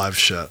love live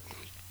shit.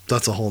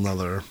 That's a whole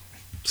nother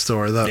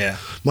story. That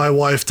my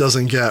wife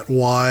doesn't get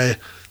why.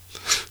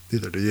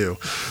 Neither do you.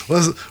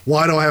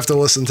 Why do I have to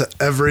listen to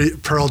every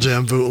Pearl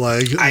Jam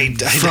bootleg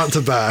front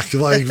to back?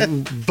 Like,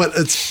 but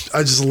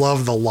I just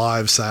love the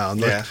live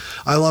sound. Like,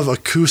 I love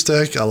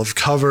acoustic. I love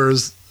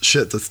covers.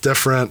 Shit that's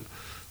different.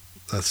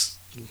 I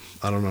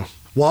don't know.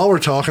 While we're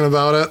talking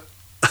about it,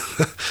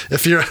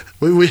 if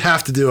we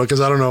have to do it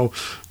because I don't know.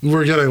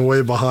 We're getting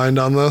way behind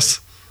on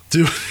this.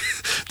 Do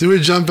we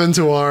jump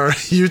into our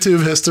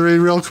YouTube history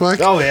real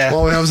quick? Oh yeah.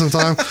 While we have some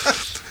time.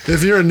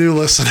 If you're a new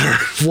listener,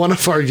 one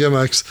of our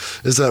gimmicks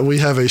is that we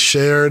have a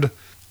shared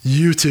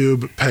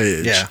YouTube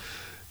page. Yeah.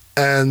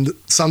 And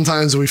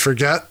sometimes we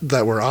forget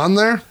that we're on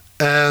there,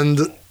 and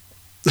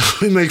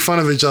we make fun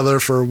of each other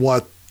for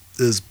what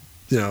is,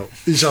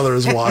 each other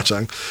is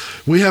watching.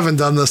 We haven't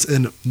done this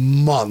in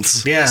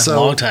months. Yeah, a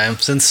long time.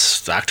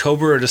 Since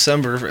October or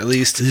December, at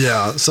least.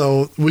 Yeah,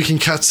 so we can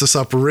catch this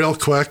up real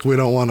quick. We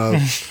don't want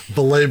to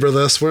belabor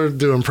this. We're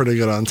doing pretty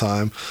good on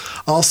time.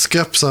 I'll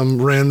skip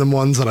some random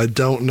ones that I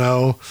don't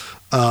know,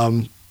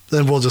 then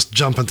we'll just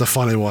jump into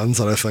funny ones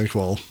that I think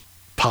will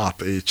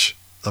pop each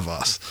of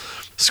us.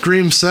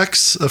 Scream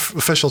 6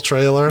 official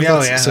trailer.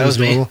 That was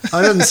me.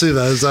 I didn't see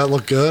that. Does that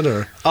look good?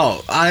 Or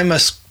I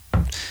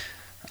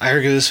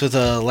argued this with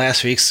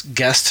last week's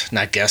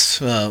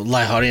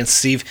live audience,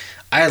 Steve.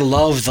 I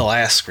loved the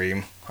last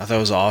Scream. I thought it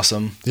was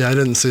awesome. Yeah, I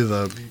didn't see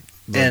the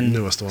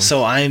newest one.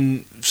 So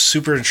I'm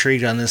super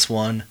intrigued on this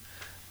one.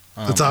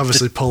 It's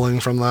obviously pulling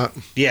from that.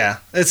 Yeah,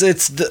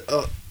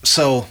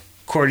 so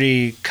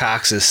Courtney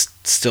Cox is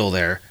still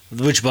there,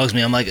 which bugs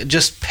me. I'm like,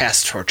 just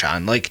pass the torch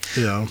on. Like,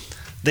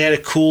 they had a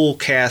cool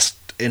cast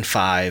in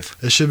 5.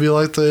 It should be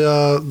like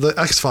the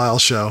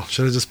X-Files show.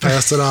 Should have just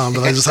passed it on,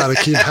 but I just had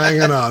to keep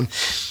hanging on.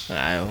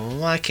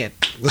 I can't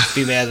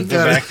be mad that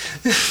they're back.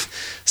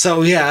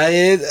 So yeah,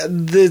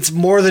 it's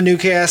more the new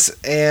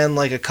cast and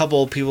like a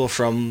couple of people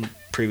from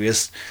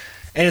previous,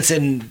 and it's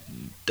in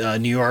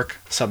New York,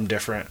 something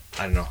different.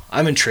 I don't know.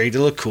 I'm intrigued. It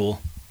looked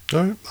cool.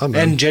 All right,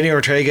 and Jenny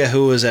Ortega,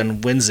 who was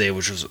in Wednesday,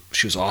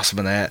 she was awesome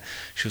in that.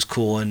 She was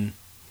cool in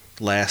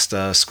last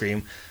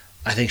Scream.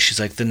 I think she's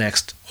like the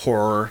next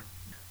horror.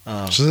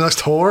 She's the next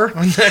whore?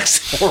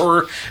 Next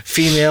horror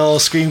female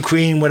scream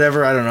queen,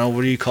 whatever. I don't know.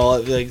 What do you call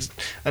it? Like,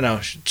 I don't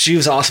know. She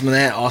was awesome in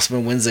that. Awesome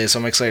in Wednesday. So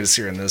I'm excited to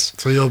see her in this.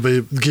 So you'll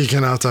be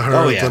geeking out to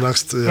her at the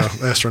next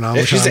Astronomicon.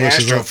 If she's an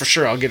Astro, for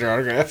sure. I'll get her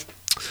autograph.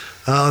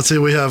 Let's see.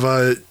 We have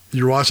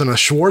you're watching a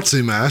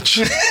Schwartzy match.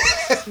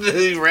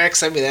 Rack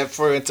sent me that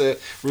before I went to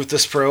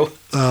Ruthless Pro.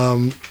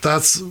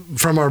 That's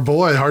from our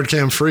boy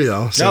Hardcam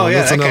Frio. So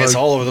that guy's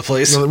all over the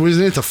place. We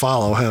need to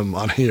follow him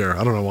on here.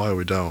 I don't know why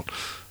we don't.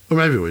 Or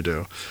maybe we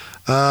do.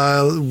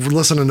 We're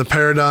listening to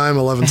Paradigm,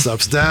 11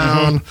 Steps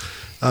Down.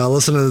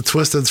 Listening to the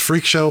Twisted's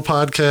Freak Show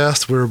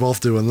podcast. We were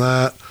both doing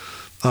that.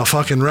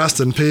 Fucking rest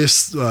in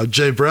peace,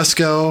 Jay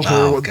Briscoe.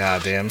 Oh,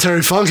 goddamn.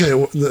 Terry Funk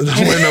ain't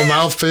no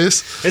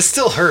mouthpiece. It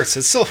still hurts.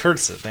 It still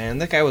hurts it, man.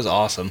 That guy was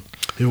awesome.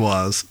 He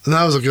was. And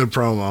that was a good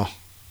promo.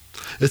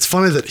 It's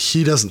funny that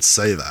he doesn't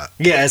say that.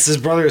 Yeah, it's his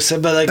brother who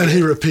said, but like... And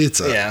he repeats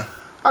it. Yeah.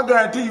 I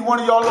guarantee you, one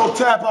of y'all little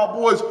tap-out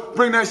boys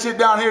bring that shit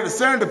down here to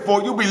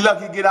Sanderford, you'll be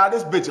lucky to get out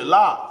of this bitch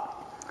alive.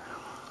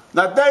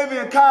 Now, Davey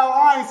and Kyle,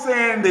 I ain't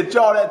saying that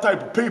y'all that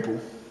type of people,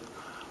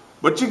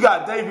 but you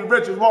got Davey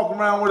Richards walking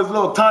around with his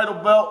little title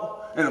belt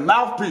and a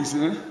mouthpiece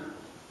in.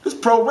 This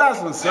pro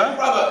wrestling, son. Hey,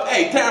 brother,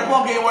 Terry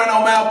Funk ain't wearing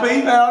no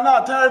mouthpiece. Hell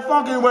no, Terry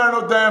Funk ain't wearing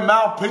no damn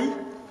mouthpiece.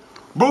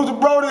 Bruiser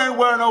Brody ain't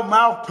wearing no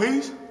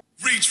mouthpiece.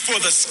 Reach for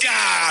the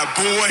sky,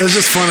 boy. It's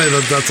just funny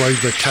that that's like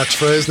the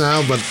catchphrase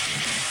now, but...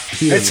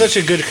 It's such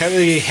a good...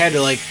 He had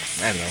to, like...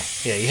 I don't know.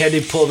 Yeah, you had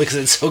to pull it because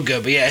it's so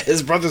good. But yeah,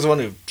 his brother's the one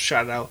who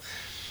shot it out.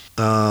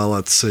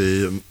 Let's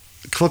see.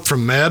 Clip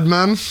from Mad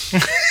Men.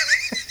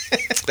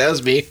 That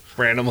was me,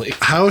 randomly.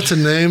 How to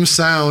name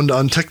sound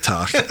on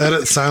TikTok.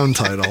 Edit sound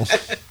title.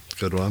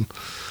 Good one.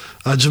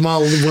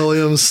 Jamal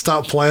Williams,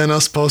 stop playing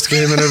us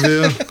post-game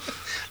interview.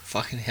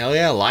 Fucking hell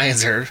yeah.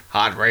 Lions are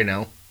hot right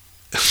now.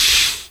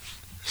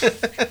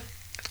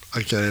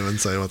 I can't even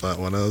say what that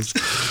one is.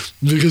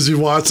 Because you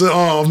watched it.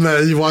 Oh,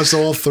 man. You watched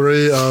all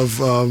 3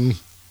 of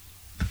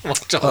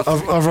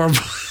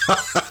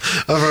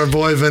our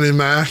boy Vinnie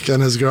Mac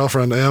and his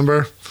girlfriend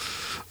Amber.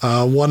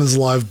 One is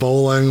live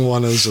bowling.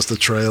 One is just a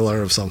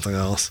trailer of something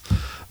else.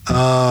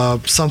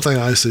 Something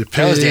ICP.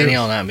 That was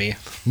Danielle, not me.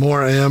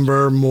 More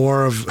Amber,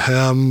 more of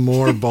him,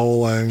 more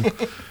bowling.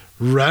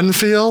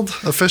 Renfield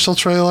official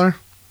trailer.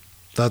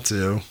 That's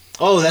you.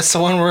 Oh, that's the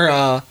one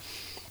where.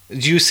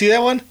 Did you see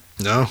that one?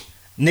 No.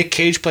 Nick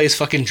Cage plays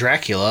fucking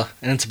Dracula,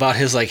 and it's about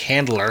his like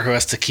handler who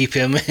has to keep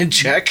him in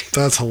check.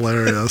 That's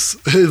hilarious.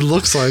 It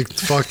looks like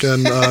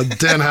fucking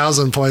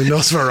Danhausen playing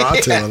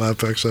Nosferatu in that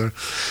picture.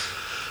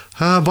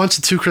 A bunch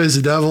of Two Crazy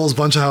Devils,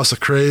 bunch of House of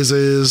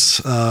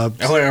Crazies. I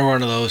went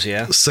one of those,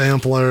 yeah.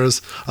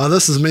 Samplers.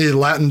 This is me,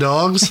 Latin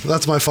Dogs.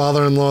 That's my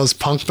father-in-law's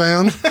punk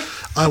band.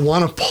 I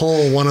want to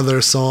pull one of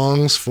their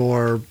songs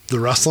for the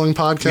wrestling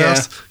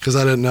podcast because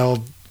I didn't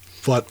know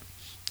what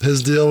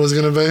his deal was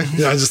going to be.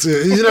 Yeah,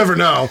 you never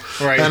know.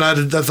 Right. And I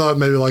thought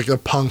maybe like a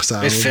punk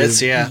sound. It fits,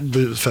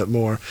 would fit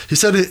more. He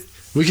said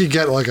we could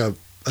get like a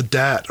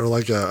DAT or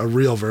like a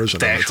real version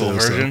the of it. Actual too,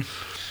 version. So.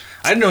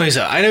 I didn't know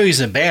I know he's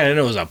in a band. I didn't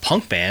know it was a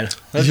punk band.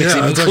 That makes it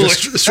even it's cooler. like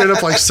a straight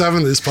up like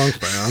 70s punk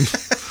band.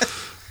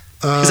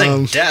 He's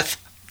like Death.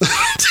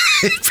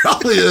 He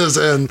probably is,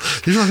 and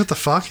he's like, what the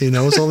fuck? He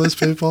knows all these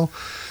people.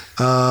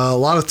 A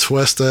lot of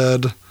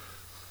Twisted,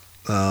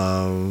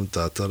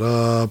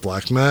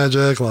 Black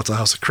Magic, lots of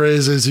House of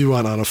Crazies. You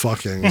went on a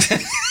fucking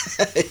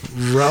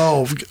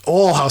row,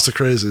 all House of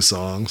Crazy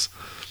songs.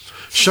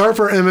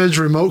 Sharper Image,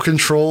 Remote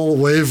Control,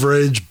 Wave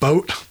Rage,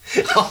 Boat.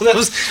 Oh, that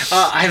was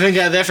I haven't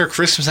got that for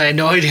Christmas. I had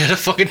no idea how to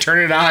fucking turn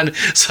it on,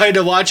 so I had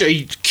to watch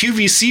a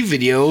QVC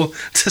video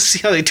to see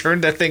how they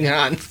turned that thing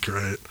on.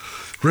 Great.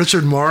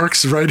 Richard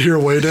Marx, Right Here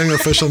Waiting,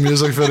 official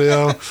music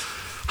video.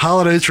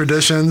 Holiday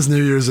Traditions,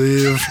 New Year's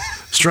Eve.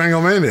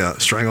 Stranglemania.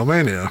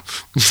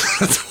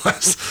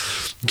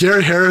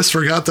 Gary Harris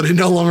forgot that he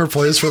no longer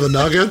plays for the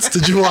Nuggets.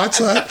 Did you watch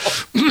that?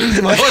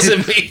 That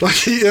wasn't me. Like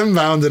he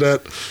inbounded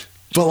it,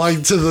 but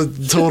like to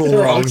the total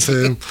wrong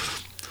team.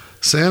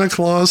 Santa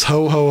Claus,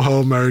 ho ho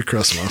ho, Merry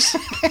Christmas.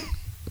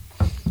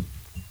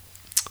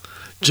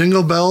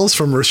 Jingle Bells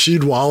from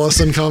Rasheed Wallace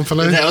and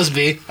Company. That was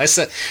me. I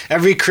said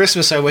every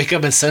Christmas I wake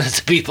up and send it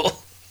to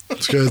people.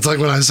 It's good. It's like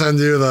when I send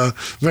you the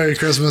Merry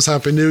Christmas,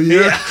 Happy New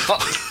Year.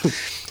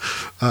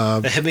 Yeah.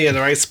 It hit me in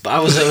the right spot. I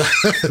was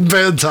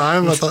bad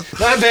time. I thought.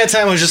 Not a bad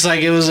time. It was just like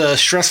it was a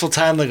stressful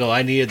time to go.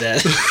 I needed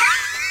that.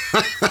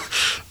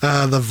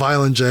 The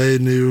Violent J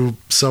new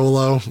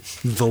solo,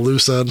 The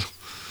Lucid,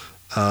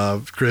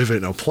 Grave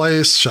Ain't No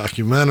Place,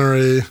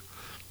 Shockumentary,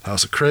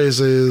 House of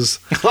Crazies.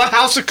 A lot of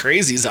House of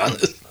Crazies on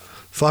this.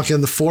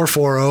 Fucking the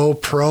 440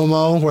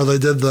 promo where they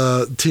did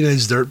the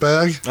Teenage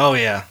Dirtbag. Oh,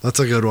 yeah. That's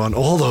a good one.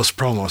 All those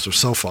promos are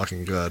so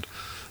fucking good.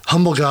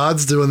 Humble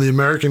Gods doing the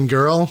American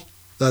Girl,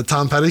 that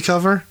Tom Petty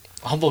cover.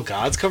 Humble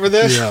Gods cover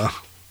this? Yeah.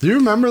 Do you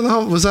remember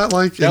that? Was that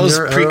like that was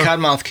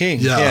pre-Cottonmouth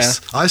King?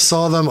 Yes. Yeah. I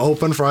saw them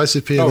open for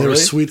ICP and they were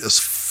sweet as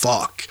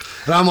fuck.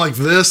 And I'm like,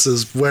 this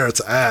is where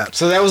it's at.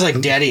 So that was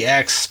like Daddy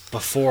X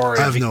before.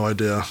 I have no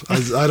idea.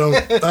 I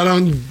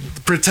don't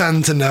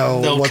pretend to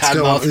know what's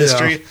going on.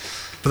 History. Yeah.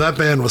 But that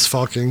band was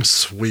fucking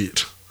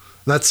sweet.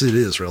 That CD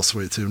is real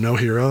sweet too. No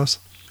Heroes.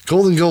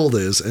 Golden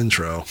Goldie's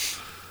intro.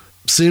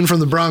 Scene from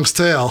the Bronx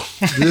Tale.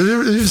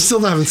 You still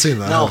haven't seen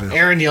that. No,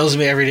 Aaron yells at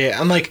me every day.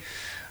 I'm like,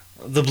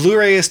 the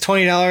Blu-ray is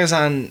 $20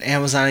 on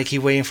Amazon. I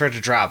keep waiting for it to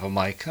drop. I'm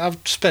like, I'll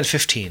spend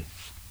 $15.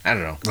 I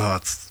don't know. Oh,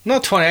 it's no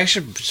 20. I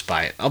should just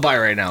buy it. I'll buy it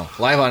right now,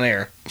 live on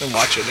air, and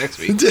watch it next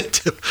week.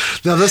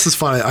 Now this is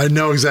funny. I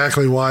know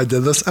exactly why I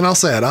did this, and I'll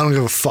say it. I don't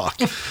give a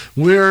fuck.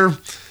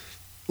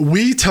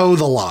 We toe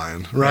the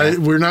line, right?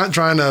 Yeah. We're not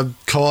trying to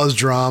cause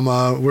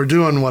drama. We're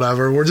doing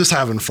whatever. We're just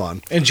having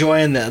fun.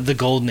 Enjoying the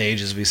golden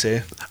age, as we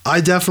say. I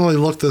definitely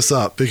looked this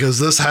up because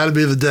this had to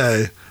be the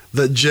day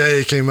that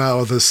Jay came out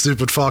with his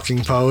stupid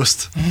fucking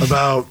post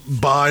about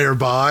buy or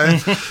buy.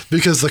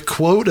 Because the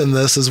quote in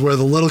this is where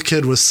the little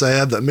kid was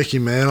sad that Mickey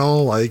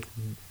Mantle, like,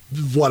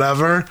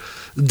 whatever,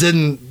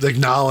 didn't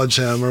acknowledge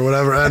him or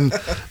whatever. And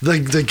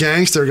the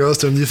gangster goes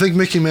to him, do you think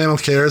Mickey Mantle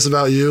cares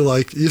about you?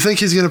 Like, you think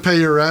he's going to pay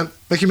your rent?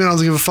 Mickey Mantle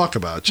doesn't give a fuck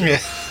about you. Yeah.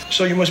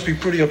 So you must be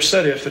pretty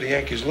upset after the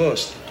Yankees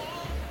lost.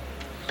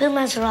 Bill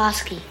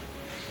Mazeroski.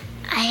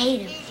 I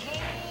hate him.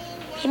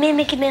 He made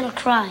Mickey Mantle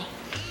cry.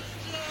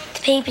 The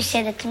paper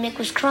said that the Mick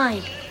was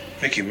crying.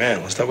 Mickey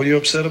Mantle? Is that what you're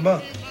upset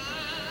about?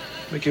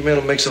 Mickey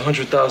Mantle makes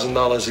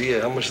 $100,000 a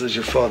year. How much does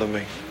your father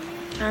make?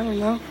 I don't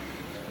know.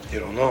 You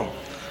don't know?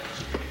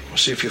 Well,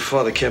 see if your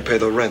father can't pay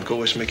the rent.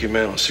 Go ask Mickey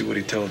Mantle. See what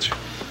he tells you.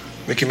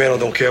 Mickey Mantle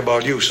don't care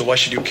about you, so why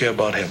should you care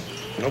about him?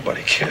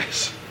 Nobody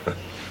cares.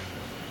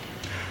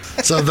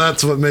 So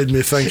that's what made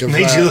me think of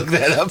made that. You look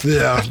that up?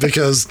 Yeah,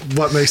 because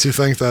what makes you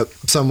think that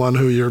someone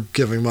who you're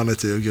giving money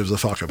to gives a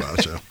fuck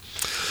about you?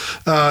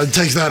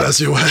 Take that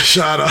as you wish.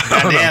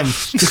 Goddamn.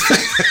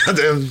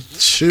 Goddamn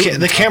shoot.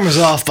 The camera's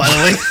off, by the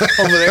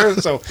way, over there.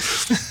 So.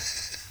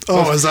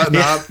 Oh, is that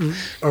not?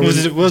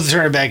 We'll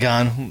turn it back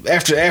on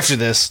after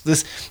this.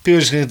 People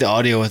are just gonna get the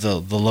audio with the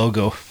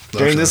logo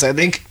during this, I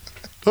think.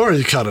 Or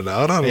you cut it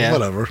out. I don't know.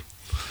 Whatever.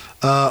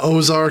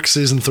 Ozark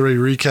season 3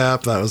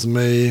 recap. That was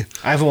me.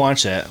 I haven't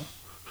watched that.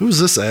 Who's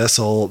this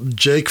asshole?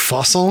 Jake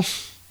Fussell.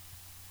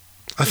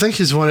 I think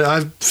he's one.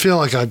 I feel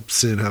like I've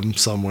seen him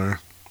somewhere.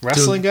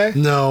 Wrestling guy?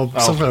 No,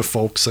 some kind of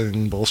folk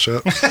singing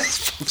bullshit.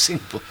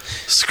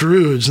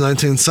 Scrooge,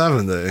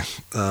 1970.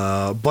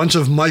 Bunch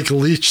of Mike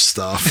Leach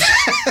stuff.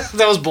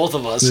 That was both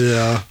of us.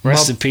 Yeah.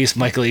 Rest in peace,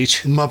 Mike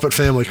Leach. Muppet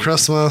Family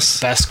Christmas.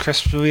 Best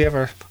Christmas movie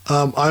ever.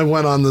 I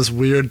went on this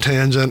weird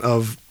tangent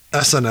of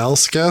SNL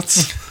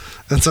skits.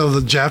 And so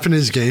the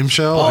Japanese game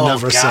show, I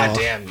never saw.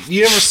 Damn.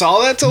 You never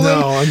saw that till then?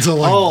 No, until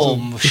like...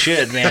 Oh,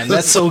 shit, man.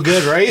 That's so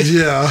good, right?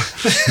 Yeah.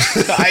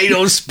 I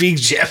don't speak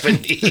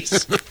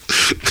Japanese.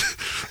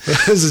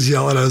 He's just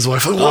yelling at his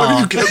wife, like, what do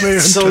you get me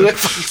into? So good.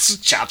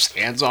 Chops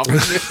hands off of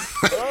you.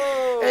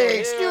 Hey,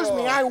 excuse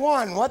me, I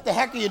won. What the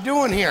heck are you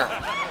doing here?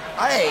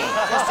 Hey,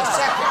 just a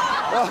second.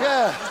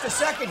 Okay. Just a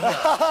second here.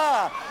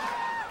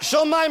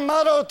 Shomai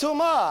Maro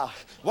Tuma.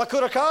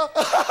 Wakuraka?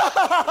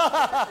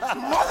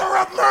 Mother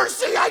of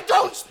mercy, I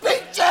don't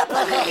speak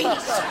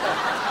Japanese!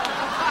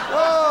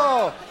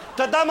 Oh,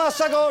 Tadama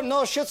Sago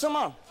no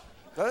Shitsuma.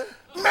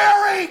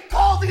 Mary,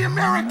 call the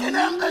American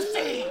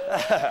Embassy!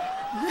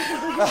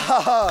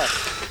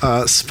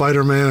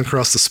 Spider-Man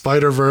Across the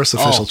Spider-Verse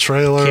official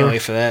trailer. Can't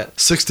wait for that.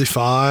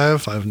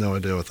 65. I have no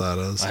idea what that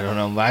is. I don't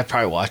know. I'd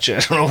probably watch it.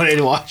 I don't know what I'd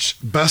watch.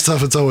 Best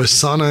of It's Always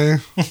Sunny.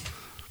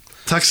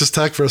 Texas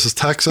Tech versus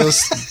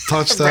Texas.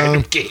 Touchdown.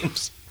 Random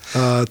games.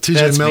 TJ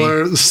That's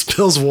Miller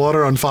spills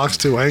water on Fox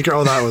 2 anchor.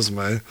 Oh, that was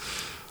me.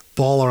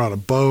 Baller on a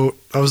boat.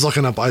 I was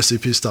looking up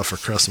ICP stuff for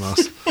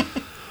Christmas.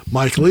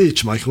 Mike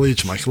Leach.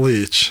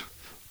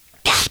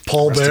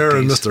 Paul Bear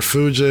and Mr.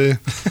 Fuji.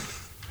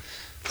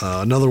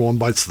 Another One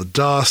Bites the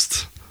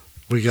Dust.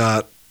 We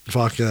got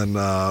fucking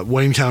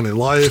Wayne County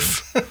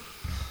Life.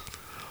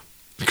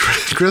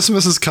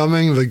 Christmas is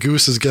coming. The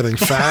goose is getting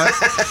fat.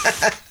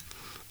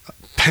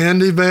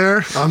 Pandy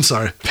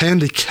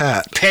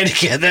Cat. Pandy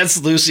Cat,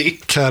 that's Lucy.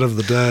 Cat of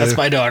the day. That's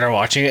my daughter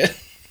watching it.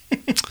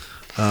 We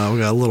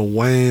got Lil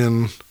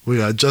Wayne. We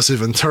got Jesse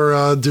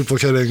Ventura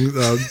duplicating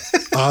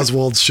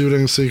Oswald's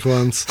shooting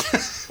sequence.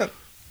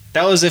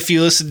 That was if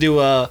you listen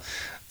to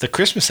the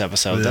Christmas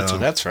episode. Yeah. That's what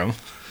that's from.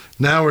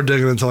 Now we're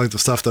digging into like the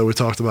stuff that we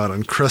talked about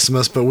on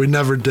Christmas, but we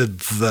never did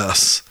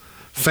this.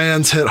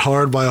 Fans hit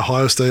hard by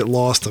Ohio State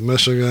loss to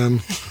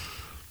Michigan.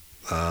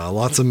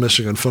 Lots of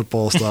Michigan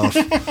football stuff.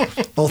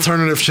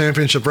 Alternative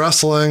Championship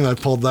Wrestling. I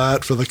pulled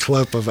that for the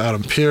clip of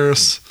Adam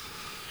Pearce.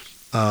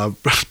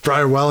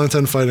 Briar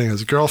Wellington fighting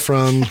his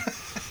girlfriend.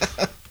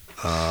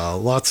 Now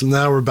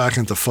we're back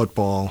into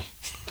football.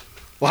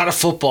 A lot of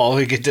football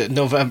we get to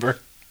November.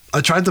 I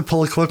tried to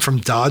pull a clip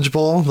from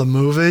Dodgeball, the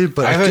movie,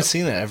 but I haven't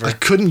seen that ever. I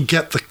couldn't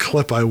get the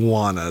clip I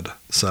wanted.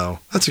 So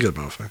that's a good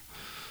movie.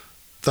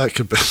 That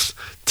could be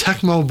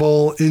Tecmo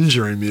Bowl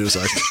injury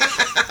music.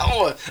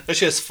 Oh, that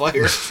shit's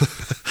fire.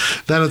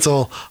 Then it's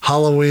all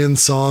Halloween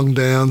song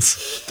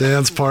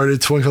dance party,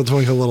 Twinkle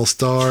Twinkle Little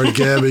Star,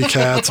 Gabby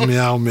Cats,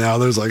 Meow Meow.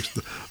 There's like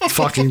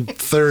fucking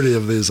 30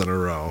 of these in a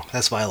row.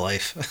 That's my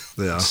life.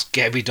 Yeah. Just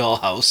Gabby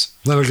Dollhouse.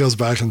 Then it goes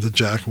back into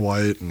Jack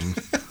White and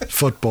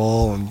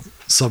football and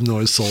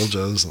Subnoise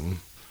Soldiers and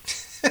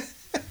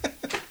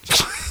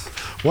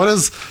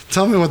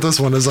tell me what this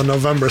one is on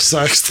November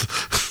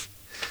 6th.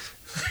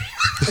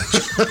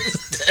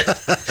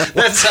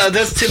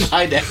 That's Tim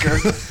Heidecker.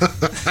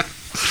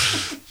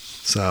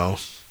 So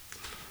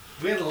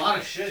we had a lot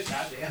of shit,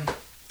 goddamn.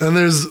 And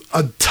there's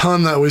a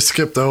ton that we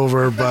skipped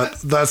over, but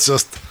that's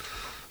just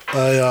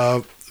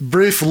a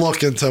brief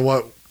look into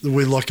what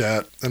we look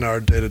at in our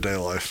day-to-day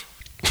life.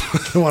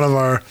 One of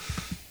our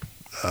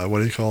what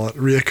do you call it?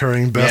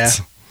 Reoccurring bits.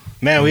 Yeah.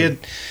 Man, we had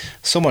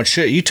so much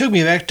shit. You took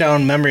me back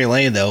down memory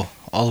lane though,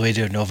 all the way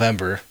to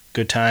November.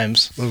 Good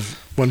times. Of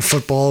when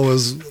football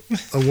was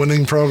a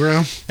winning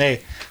program. Hey,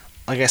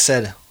 like I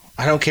said,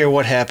 I don't care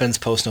what happens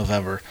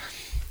post-November.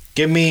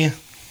 Give me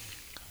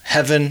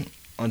heaven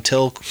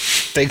until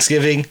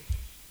Thanksgiving.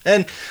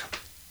 And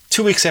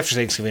 2 weeks after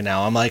Thanksgiving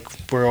now, I'm like,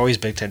 we're always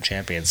Big Ten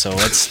champions. So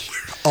let's...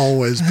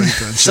 always Big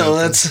Ten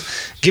champions.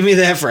 So give me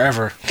that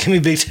forever. Give me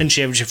Big Ten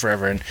championship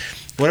forever. And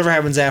whatever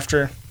happens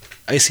after,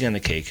 icing on the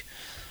cake.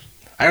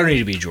 I don't need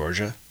to be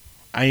Georgia.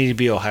 I need to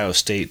be Ohio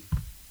State.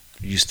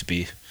 Used to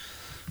be,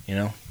 you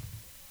know?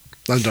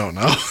 I don't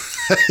know.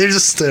 You're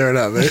just staring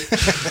at me.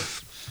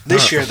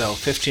 This year, though,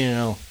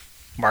 15-0.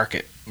 Mark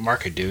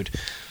it, dude.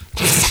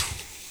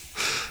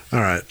 All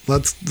right,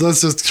 let's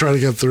just try to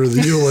get through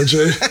the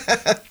eulogy.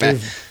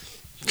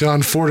 We've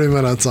gone 40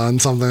 minutes on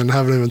something and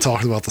haven't even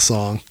talked about the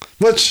song,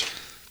 which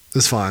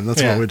is fine.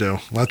 That's what we do.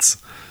 Let's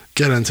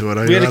get into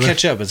it. We had to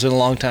catch up. It's been a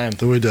long time.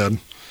 We did.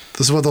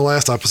 This is what the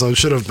last episode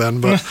should have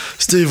been, but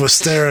Steve was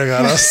staring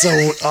at us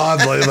so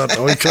oddly that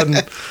we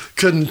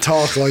couldn't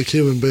talk like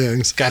human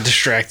beings. Got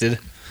distracted.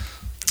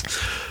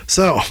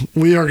 So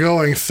we are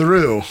going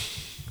through,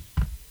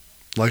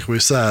 like we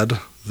said,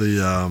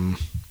 the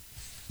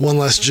One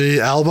Less G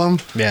album.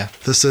 Yeah.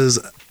 This is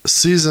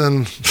This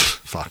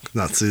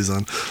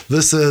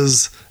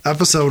is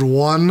episode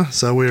 1.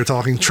 So we are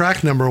talking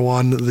track number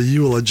 1, the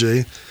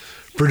eulogy.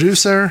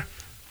 Producer,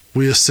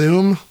 we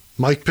assume,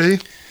 Mike P.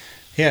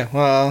 Yeah,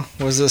 well,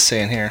 what's this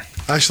saying here?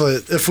 Actually,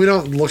 if we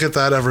don't look at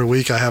that every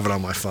week, I have it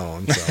on my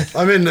phone. So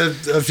I mean,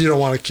 if you don't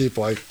want to keep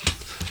like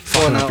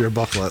fucking up your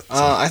booklet. So.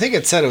 I think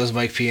it said it was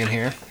Mike P in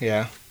here.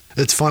 Yeah.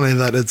 It's funny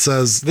that it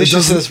says... This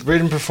just says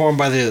written and performed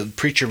by the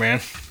Preacher Man.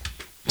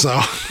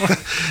 So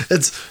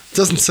it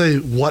doesn't say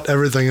what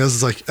everything is.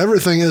 It's like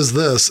everything is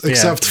this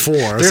except for.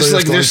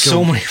 There's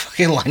so many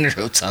fucking liner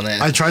notes on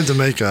that. I tried to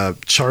make a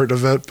chart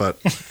of it, but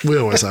we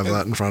always have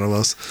that in front of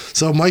us.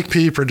 So Mike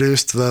P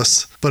produced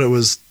this, but it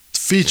was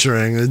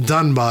featuring and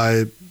done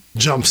by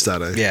Jump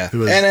Steady. Yeah,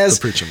 who is and as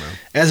the Preacher Man.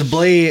 As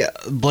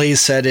Blaze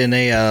said in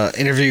a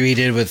interview he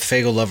did with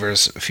Faygo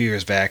Lovers a few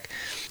years back,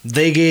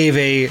 they gave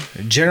a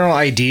general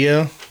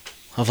idea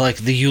of like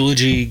the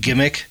eulogy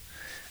gimmick.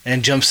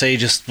 And Jump Steady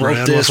just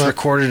wrote this,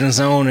 recorded in his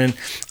own, and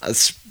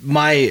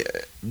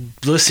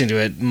listening to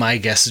it, my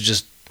guess is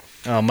just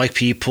Mike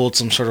P pulled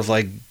some sort of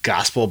like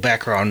gospel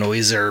background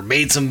noise or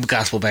made some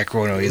gospel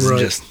background noise and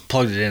just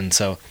plugged it in.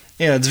 So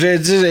yeah,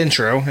 it's an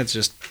intro. It's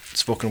just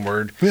spoken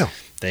word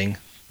thing.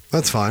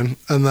 That's fine.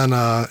 And then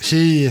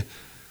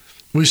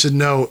we should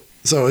note,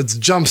 so it's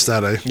Jump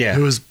Steady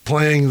who is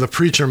playing the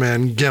Preacher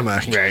Man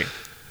gimmick, right?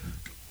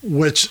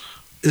 Which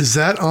is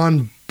that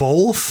on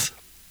both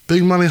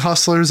Big Money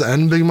Hustlers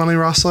and Big Money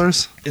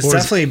Rustlers? It's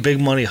definitely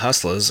Big Money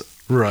Hustlers.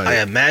 Right.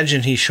 I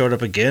imagine he showed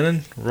up again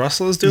and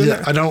Rustlers doing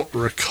it? I don't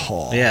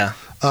recall. Yeah.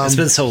 It's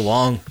been so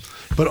long.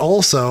 But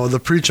also,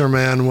 the Preacher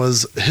Man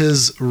was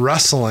his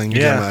wrestling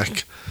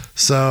gimmick.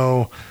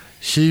 So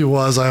he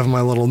was, I have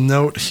my little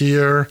note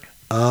here,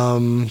 he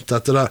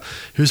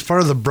was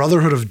part of the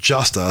Brotherhood of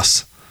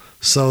Justice.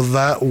 So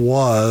that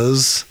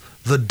was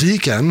the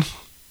Deacon,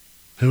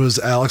 who was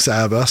Alex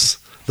Abbas,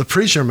 the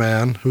Preacher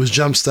Man, who was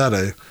Jump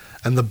Steady,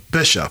 and the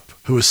Bishop,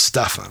 who is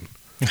Stefan.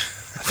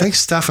 I think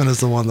Stefan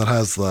is the one that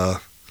has the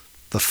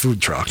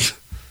food truck.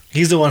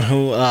 He's the one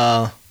who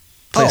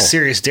plays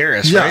Serious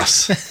Darius, right?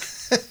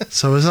 Yes.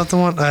 So is that the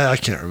one? I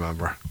can't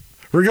remember.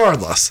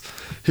 Regardless,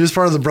 he was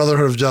part of the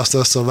Brotherhood of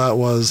Justice, so that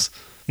was...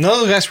 None of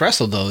the guys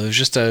wrestled, though. It was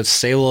just a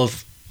stable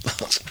of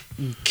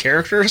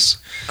characters.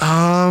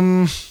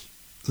 That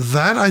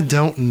I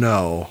don't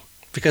know.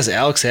 Because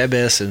Alex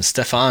Abbas and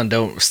Stefan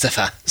don't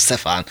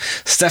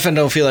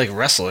feel like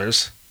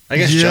wrestlers. I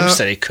guess Jump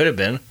Steady could have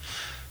been.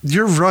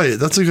 You're right.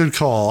 That's a good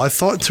call. I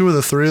thought 2 of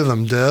the 3 of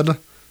them did.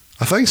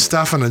 I think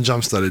Stefan and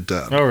Jump Steady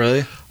did. Oh, really?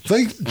 I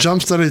think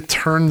Jump Steady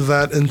turned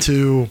that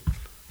into...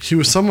 He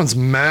was someone's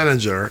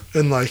manager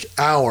in like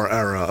our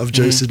era of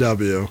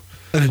JCW,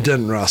 and he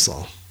didn't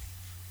wrestle.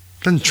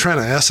 Then Trent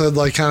Acid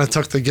like kind of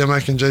took the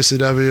gimmick in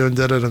JCW and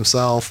did it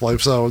himself.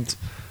 Like so,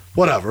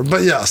 whatever.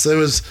 But yes, it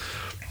was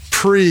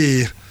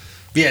pre...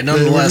 Yeah,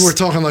 nonetheless. We're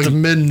talking like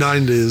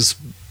mid-90s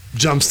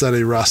Jump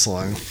Steady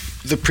wrestling.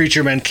 The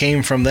Preacher Man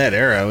came from that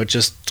era, which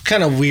is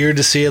kind of weird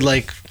to see it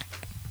like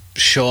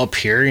show up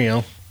here,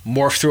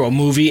 morph through a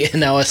movie and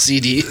now a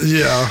CD.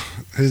 Yeah,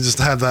 he just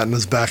had that in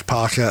his back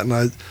pocket, and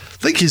I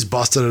think he's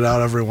busted it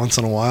out every once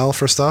in a while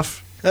for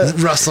stuff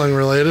wrestling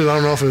related. I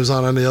don't know if it was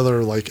on any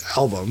other like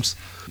albums.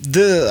 He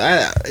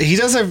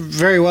does it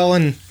very well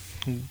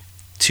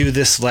to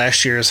this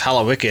last year's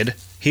Hallowicked.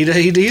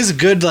 He's a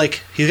good,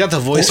 like, he's got the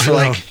voice for,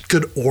 like...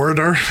 Good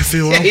orator, if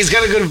you will. Yeah, he's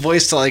got a good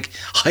voice to, like,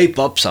 hype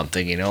up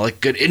something,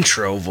 like, good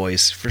intro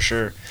voice, for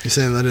sure. You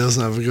saying that he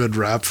doesn't have a good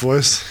rap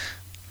voice?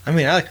 I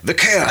mean, I like the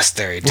Chaos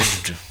Theory.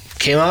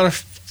 Came out a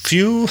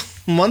few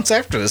months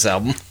after this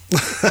album.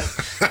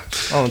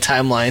 On the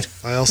timeline.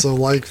 I also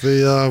like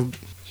the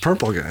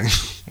Purple Gang.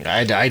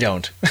 I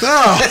don't.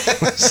 Oh,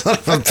 son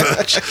of a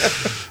bitch.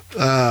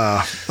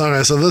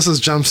 Okay, so this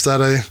is Jump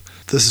Steady.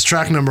 This is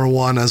track number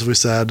 1, as we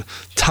said.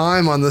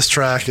 Time on this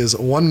track is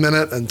 1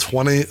 minute and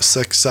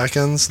 26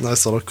 seconds.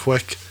 Nice little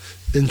quick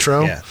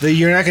intro. Yeah,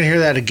 you're not going to hear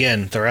that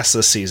again the rest of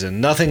the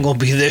season. Nothing will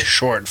be this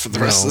short for the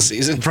rest of the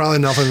season. Probably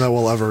nothing that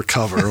we'll ever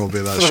cover will be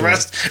that for short.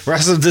 The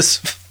rest of this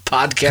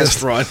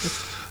podcast run.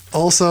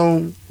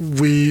 Also,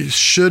 we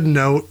should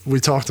note,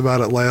 we talked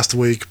about it last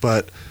week,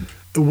 but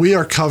we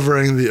are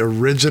covering the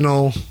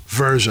original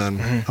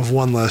version of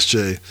One Less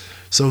G.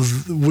 So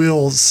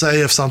we'll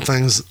say if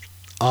something's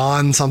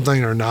on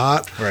something or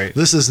not. Right.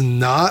 This is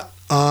not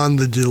on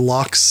the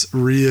deluxe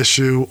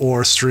reissue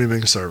or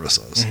streaming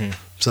services.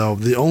 So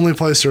the only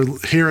place you're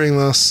hearing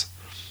this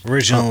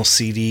original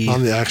CD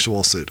on the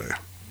actual CD.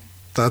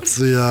 That's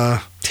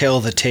the tail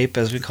of the tape,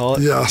 as we call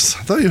it. Yes,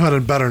 I thought you had a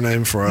better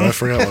name for it. I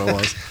forgot what it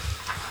was.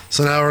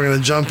 So now we're going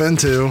to jump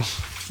into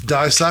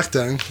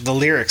dissecting the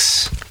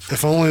lyrics.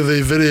 If only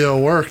the video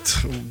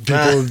worked,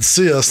 people would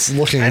see us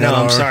looking. I know.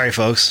 I'm sorry,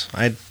 folks.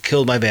 I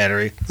killed my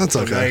battery. That's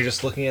okay. Now you're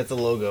just looking at the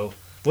logo.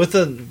 With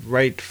the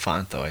right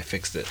font, though, I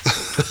fixed it.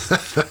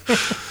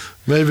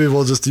 Maybe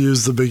we'll just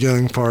use the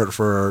beginning part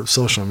for our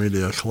social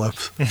media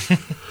clips.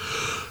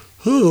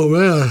 Oh,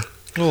 man.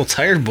 A little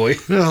tired, boy.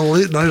 Yeah,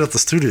 late night at the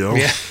studio.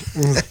 Yeah.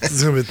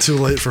 It's going to be too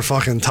late for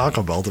fucking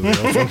Taco Bell to be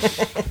open.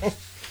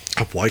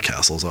 Up White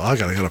Castle, so I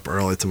got to get up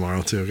early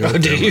tomorrow, too. Oh,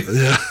 do you?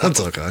 Yeah,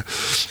 that's okay.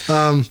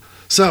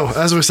 So,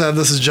 as we said,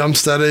 this is Jump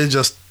Steady,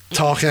 just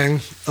talking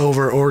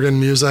over organ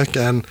music,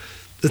 and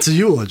it's a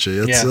eulogy.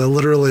 It's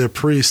literally a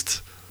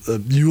priest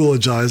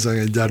eulogizing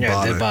a dead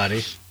body. Dead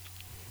body.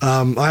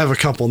 I have a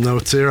couple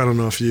notes here. I don't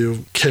know if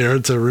you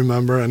cared to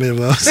remember any of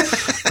those.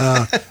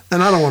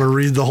 And I don't want to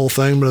read the whole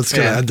thing, but it's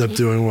going to end up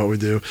doing what we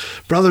do.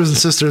 Brothers and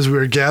sisters, we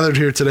are gathered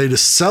here today to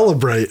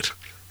celebrate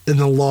in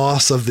the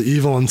loss of the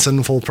evil and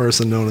sinful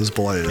person known as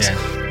Blaze. Yeah.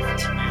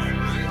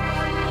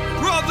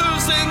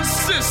 Brothers and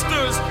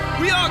sisters,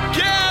 we are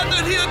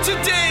gathered here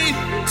today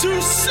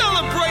to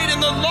celebrate in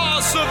the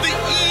loss of the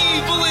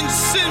evil and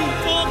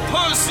sinful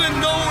person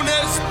known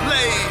as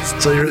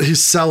Blaze. So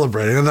he's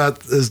celebrating, and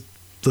that is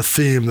the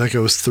theme that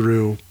goes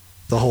through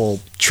the whole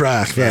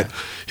track. That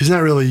he's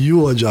not really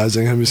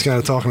eulogizing him. He's kind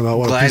of talking about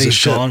what Glad a piece of he's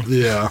shit. gone.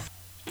 Yeah.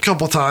 A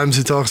couple times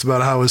he talks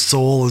about how his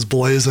soul is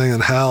blazing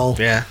in hell.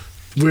 Yeah.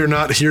 We are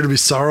not here to be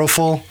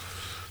sorrowful,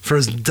 for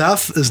his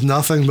death is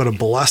nothing but a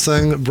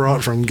blessing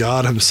brought from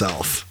God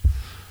himself.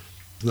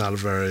 Not a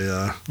very,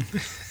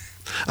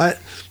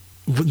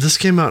 this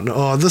came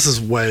out, this is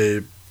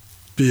way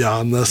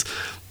beyond this.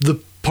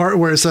 The part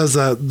where it says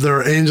that there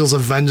are angels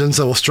of vengeance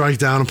that will strike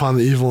down upon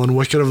the evil and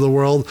wicked of the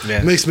world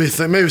makes me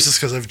think, maybe it's just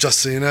because I've just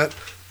seen it,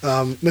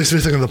 makes me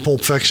think of the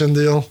Pulp Fiction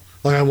deal.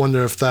 Like, I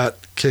wonder if that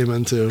came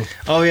into...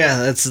 Oh, yeah,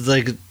 that's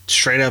like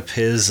straight up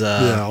his...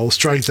 we'll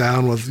strike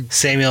down with...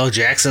 Samuel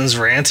Jackson's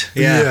rant.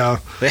 Yeah.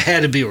 It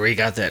had to be where he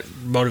got that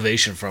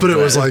motivation from. But it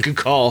was like... Good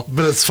call.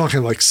 But it's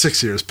fucking like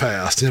 6 years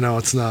past,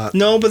 it's not...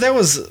 No, but that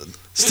was...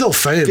 Still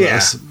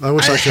famous. Yeah. I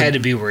wish I could... had to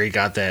be where he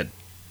got that.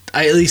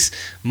 I at least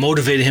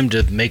motivated him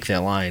to make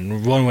that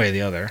line, one way or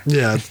the other.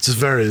 Yeah, it's just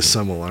very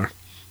similar.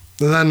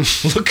 And then...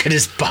 Look at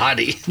his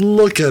body.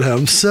 Look at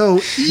him,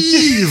 so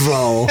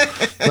evil.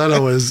 That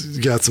always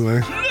gets me.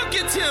 Look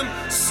at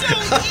him, so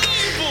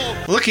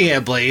evil. Looking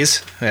at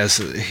Blaze, as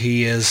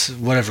he is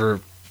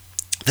whatever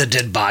the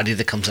dead body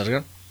that comes out of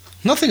him,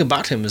 nothing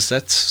about him is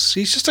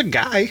he's just a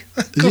guy.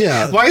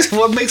 Yeah.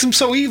 What makes him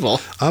so evil?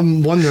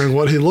 I'm wondering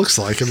what he looks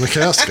like in the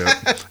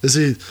casket. Is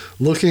he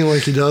looking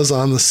like he does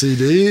on the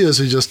CD? Is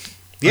he just...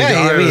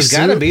 Yeah, he's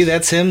got to be.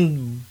 That's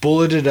him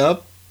bulleted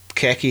up.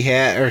 Khaki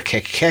hat or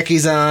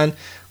khakis on,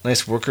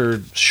 nice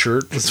worker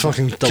shirt. It's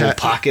fucking double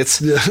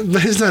pockets. Yeah,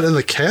 but he's not in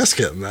the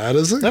casket in that,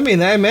 is he? I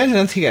mean, I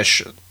imagine he got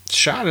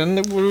shot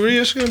and we're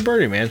just gonna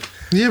bury him, man.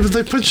 Yeah, but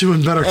they put you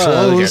in better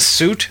clothes. Like a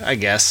suit, I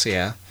guess.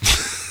 Yeah.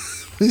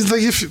 He's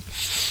like, you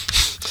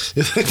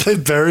think they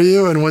bury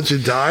you and once you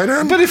died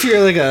in? But if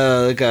you're like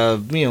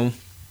a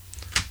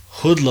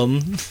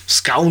hoodlum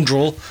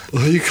scoundrel,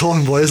 are you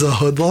calling Blaze a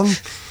hoodlum?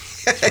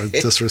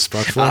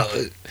 Disrespectful.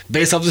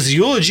 Based off this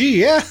eulogy,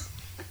 yeah.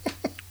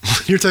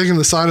 You're taking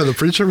the side of the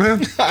preacher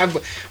man?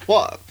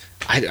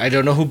 I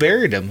don't know who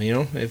buried him.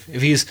 If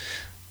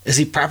is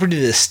he property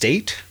of the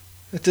state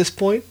at this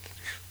point?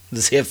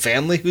 Does he have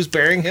family who's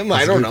burying him?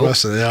 That's I don't a good know.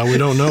 Question. Yeah, we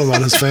don't know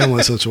about his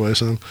family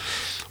situation.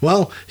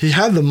 Well, he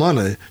had the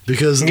money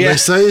because they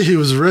say he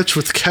was rich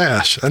with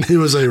cash and he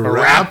was a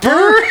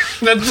rapper.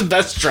 That's the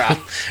best drop.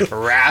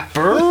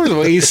 Rapper, the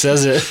way he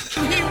says it.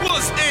 He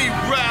was a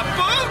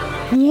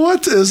rapper.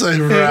 What is a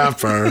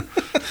rapper?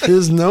 He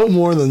is no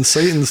more than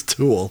Satan's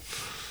tool,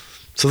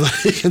 so that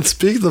he can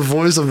speak the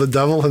voice of the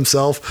devil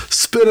himself,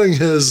 spitting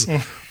his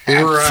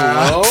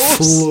rap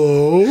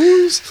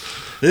flows.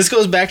 This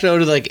goes back to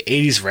like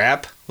 80s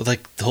rap with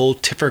like the whole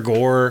Tipper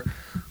Gore,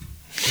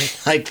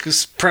 like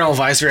Parental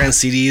Advisory on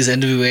CDs,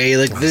 NWA.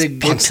 Like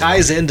it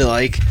ties into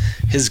like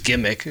his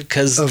gimmick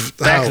because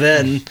back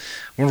then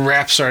when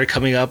rap started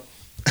coming up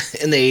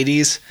in the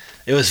 80s,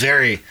 it was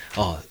very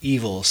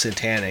evil,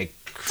 satanic,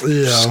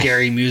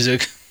 scary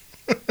music.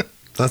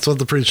 That's what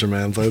the preacher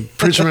man played.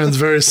 Preacher man's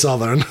very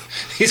southern.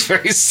 He's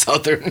very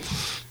southern.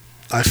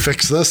 I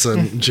fixed this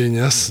in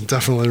Genius.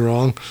 Definitely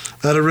wrong.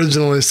 That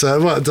originally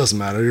said, well, it doesn't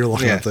matter. You're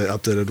looking at the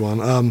updated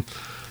one.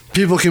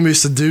 People can be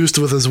seduced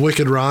with his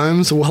wicked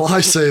rhymes. Well,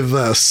 I say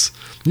this.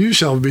 You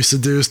shall be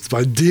seduced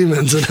by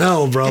demons in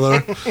hell,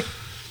 brother.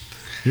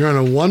 You're on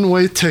a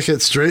one-way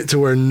ticket straight to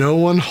where no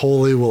one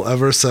holy will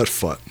ever set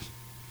foot.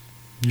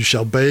 You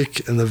shall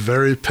bake in the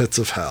very pits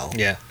of hell.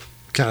 Yeah.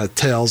 Kind of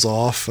tails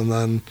off, and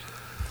then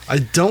I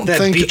don't that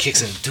think... beat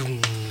kicks in.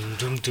 Doom,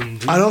 doom, doom,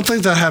 doom. I don't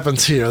think that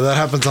happens here. That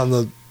happens on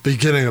the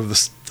beginning of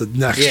the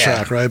next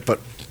track, right? But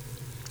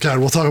God,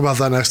 we'll talk about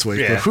that next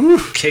week. Yeah,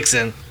 but, kicks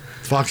in.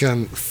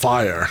 Fucking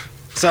fire.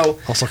 So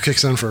also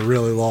kicks in for a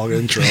really long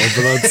intro,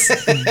 but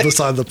that's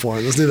beside the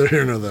point. It's neither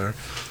here nor there.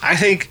 I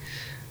think,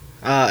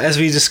 as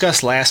we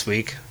discussed last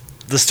week,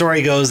 the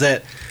story goes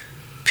that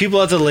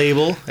people at the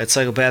label at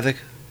Psychopathic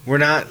were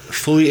not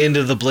fully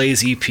into the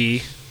Blaze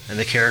EP and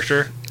the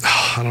character.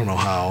 I don't know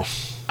how.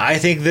 I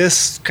think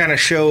this kind of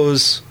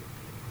shows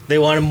they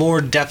wanted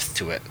more depth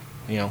to it,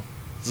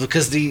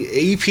 because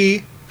the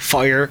EP,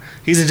 Fire,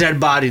 he's a dead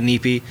body in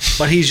EP,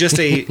 but he's just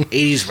a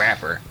 80s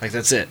rapper. Like,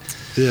 that's it.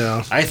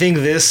 Yeah. I think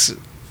this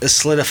is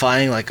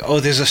solidifying,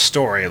 there's a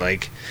story.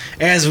 Like,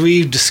 as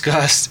we've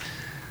discussed,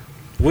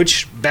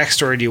 which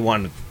backstory do you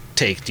want to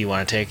take? Do you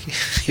want to take?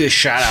 He was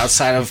shot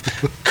outside of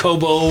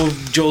Kobo,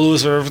 Joe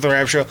Louis, or the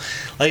rap show.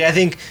 Like, I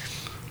think...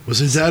 Was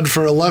he dead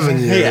for 11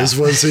 years?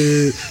 Yeah. Was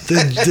he...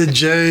 Did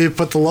Jay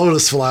put the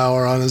lotus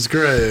flower on his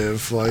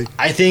grave? Like,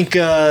 I think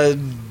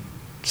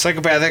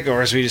Psychopathic,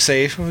 or as we just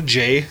say,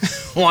 Jay,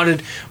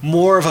 wanted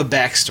more of a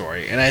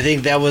backstory. And I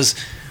think that was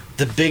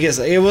the biggest...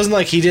 It wasn't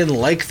like he didn't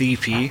like the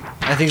EP.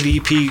 I think the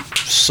EP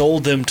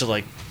sold them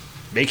to,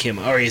 make him...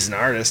 Or he's an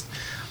artist.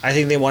 I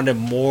think they wanted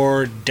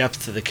more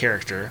depth to the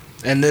character.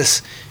 And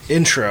this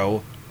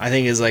intro, I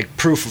think, is like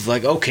proof of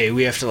like, okay,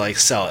 we have to like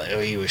sell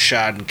it. He was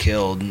shot and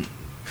killed. And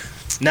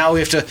now we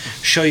have to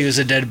show you as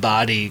a dead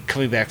body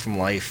coming back from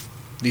life.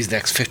 These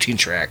next 15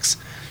 tracks.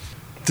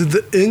 Did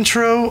the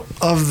intro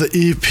of the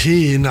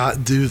EP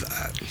not do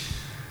that?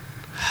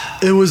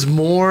 It was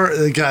more.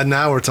 God,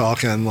 now we're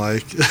talking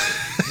like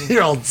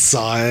you're all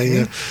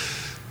sighing.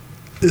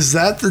 Is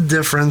that the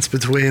difference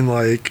between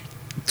like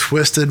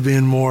Twisted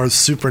being more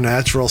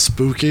supernatural,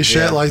 spooky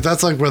shit? Yeah. Like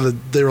that's like where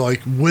they were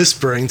like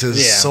whispering to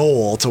his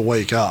soul to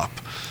wake up.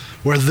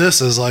 Where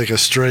this is like a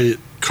straight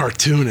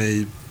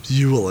cartoony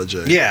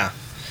eulogy. Yeah.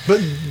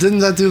 But didn't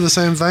that do the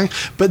same thing?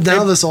 But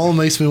now this all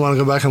makes me want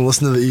to go back and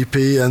listen to the EP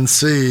and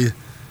see.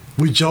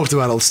 We joked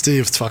about it.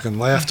 Steve's fucking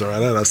laughed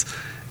right at us.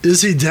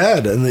 Is he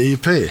dead in the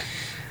EP?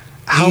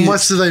 How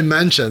much do they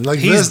mention? Like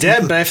he's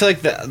dead, but I feel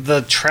like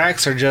the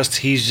tracks are just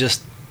he's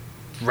just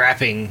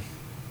rapping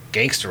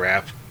gangster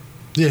rap.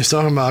 Yeah, he's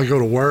talking about I go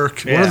to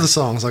work. Yeah. What are the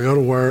songs? I go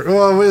to work.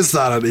 Well, it's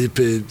not an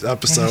EP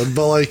episode,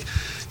 but like,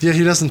 yeah,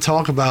 he doesn't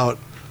talk about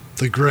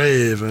the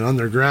grave and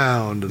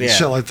underground and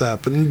shit like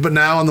that. But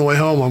now on the way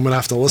home, I'm gonna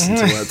have to listen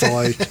to it to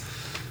like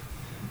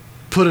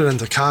put it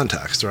into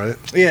context, right?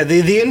 Yeah,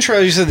 the intro.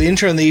 You said the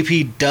intro and the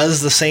EP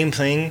does the same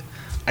thing.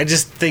 I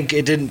just think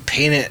it didn't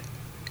paint it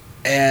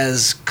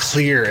as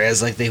clear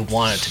as like they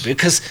want it to be,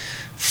 because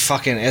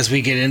fucking as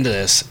we get into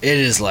this, it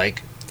is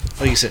like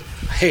you said,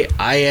 hey,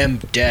 I am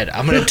dead.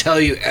 I'm gonna tell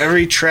you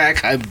every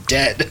track I'm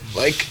dead.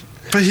 Like,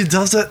 but he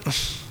does it.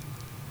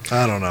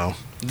 I don't know.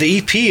 The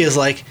EP is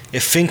like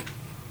if Fink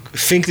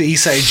the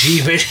Eastside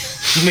G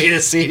made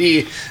a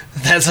CD.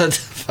 That's what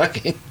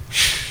fucking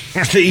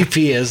the EP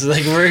is.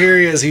 Like where here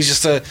he is. He's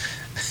just a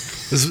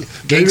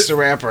gangster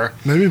rapper.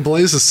 Maybe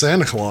Blaze is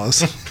Santa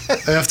Claus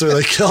after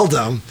they killed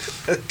him.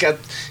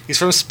 He's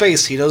from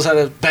space. He knows how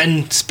to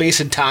bend space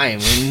and time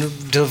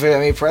and deliver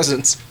any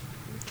presents.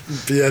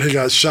 But yet he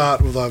got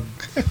shot with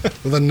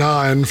a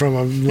 9 from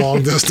a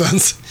long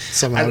distance.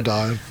 Somehow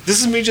died.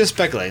 This is me just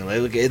speculating.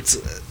 Like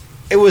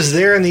it was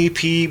there in the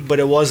EP, but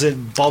it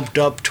wasn't bumped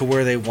up to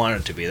where they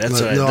want it to be.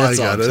 That's what I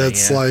get it.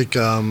 It's like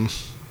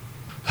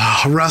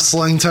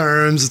wrestling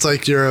terms. It's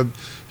like you're a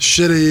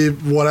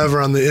shitty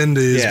whatever on the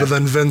indies, but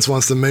then Vince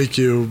wants to make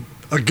you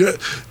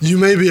you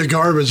may be a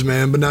garbage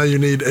man, but now you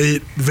need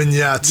 8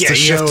 vignettes to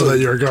show that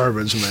you're a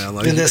garbage man.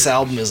 Like, and this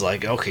album is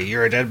like, okay,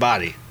 you're a dead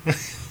body.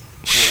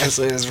 As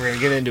we're gonna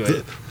get into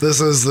it.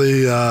 This is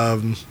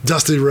the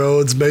Dusty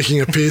Rhodes making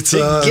a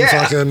pizza and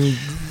fucking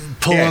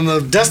pulling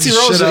the Dusty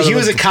Rhodes. He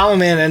was a common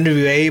man in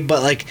NWA,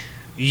 but like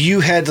you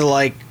had to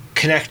like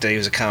connect that he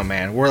was a common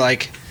man. We're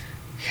like,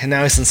 and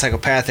now he's in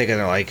Psychopathic, and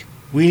they're like,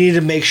 we need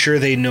to make sure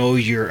they know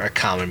you're a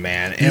common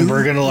man, and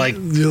we're gonna like.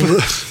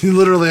 You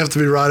literally have to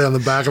be riding on the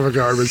back of a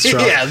garbage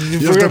truck. Yeah,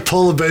 you have to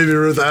pull a Baby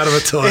Ruth out of a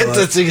toilet.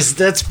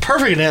 That's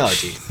perfect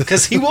analogy,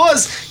 because he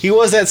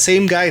was that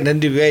same guy in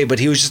NWA, but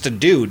he was just a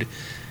dude,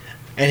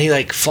 and he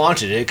like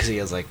flaunted it because he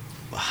has like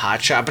a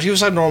hot shot, but he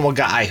was a normal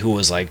guy who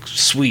was like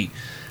sweet.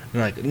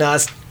 And like, nah,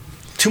 it's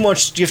too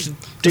much. You have to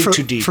dig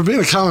too deep. For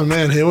being a common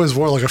man, he always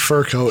wore like a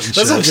fur coat and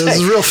shit. It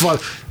was real fun.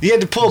 You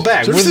had to pull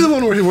back. Did you ever see the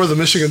one where he wore the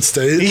Michigan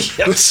State?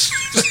 Yes.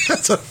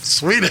 That's a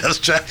sweet ass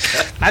jacket.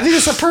 I think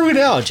it's a perfect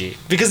analogy,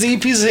 because the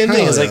EP's the same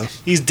thing. It's like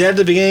he's dead at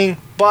the beginning,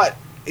 but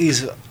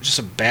he's just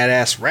a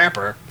badass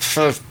rapper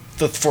for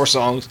the 4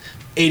 songs,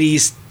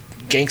 80s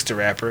gangster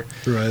rapper.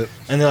 Right.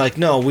 And they're like,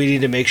 no, we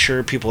need to make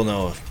sure people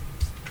know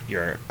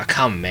you're a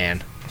common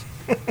man.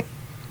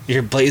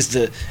 You're Blaze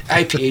the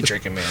IPA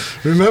drinking man.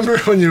 Remember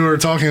when you were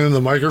talking in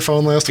the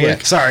microphone last week? Yeah,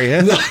 sorry.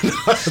 Yeah? No,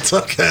 it's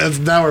okay.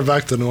 Now we're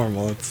back to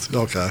normal. It's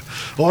okay.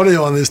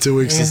 Audio on these 2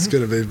 weeks is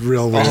going to be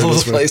real weird. All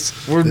over the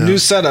place. We're new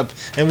setup,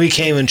 and we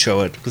can't even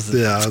show it because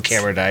the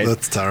camera died.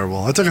 That's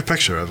terrible. I took a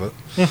picture of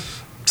it.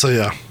 So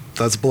yeah,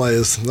 that's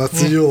Blaze.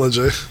 That's the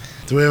eulogy.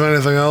 Do we have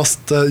anything else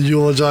to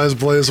eulogize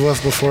Blaze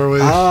with before we...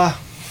 Well,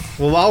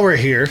 while we're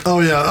here...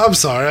 Oh yeah, I'm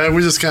sorry.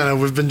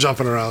 We've been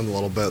jumping around a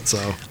little bit,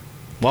 so...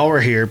 While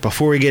we're here,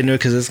 before we get into it,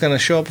 because it's going to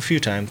show up a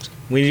few times,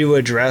 we need to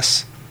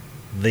address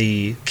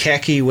the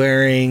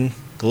khaki-wearing,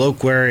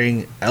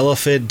 gloke-wearing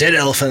dead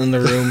elephant in the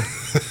room.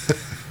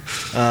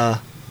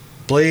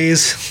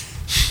 Blaze.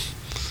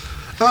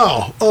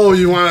 Oh,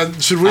 you want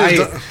to... Should we...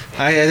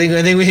 I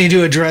think we need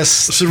to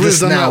address. Should we have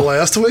done that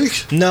last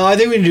week? No, I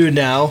think we can do it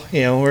now.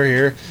 We're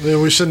here.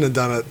 Yeah, we shouldn't have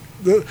done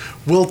it.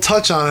 We'll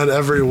touch on it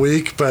every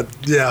week, but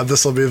yeah,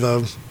 this will be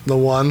the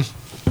one.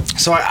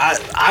 So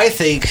I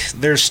think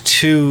there's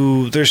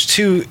two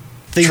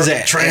things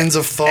trains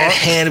of thought at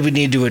hand we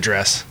need to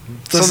address.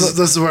 This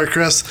is where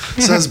Chris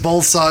says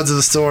both sides of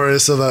the story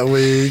so that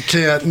we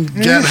can't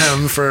get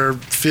him for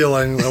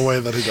feeling the way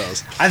that he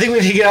does. I think we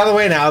need to get out of the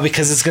way now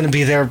because it's going to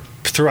be there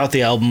throughout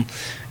the album,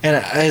 and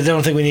I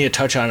don't think we need to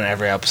touch on it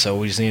every episode.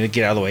 We just need to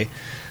get out of the way.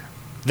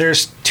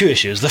 There's 2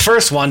 issues. The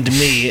first one to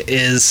me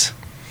is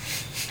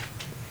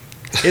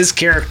his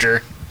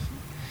character.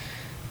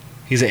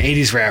 He's an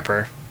 80s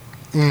rapper.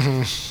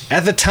 Mm-hmm.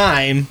 At the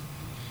time,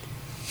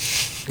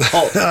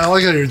 I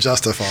like how you're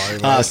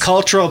justifying this.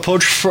 Cultural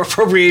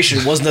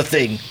appropriation wasn't a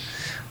thing.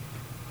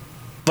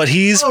 But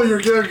he's... Oh,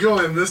 you're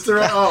going,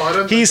 Mr. Oh, I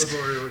didn't think that's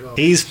where you were going.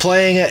 He's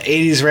playing an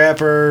 80s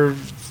rapper,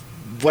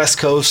 West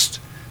Coast.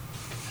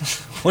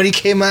 When he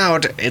came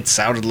out, it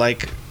sounded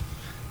like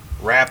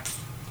rap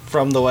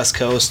from the West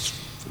Coast.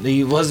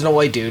 He wasn't a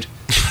white dude.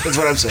 That's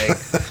what I'm saying.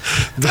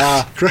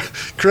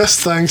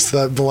 Chris thinks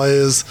that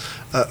Blaze...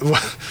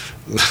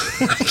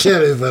 I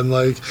can't even,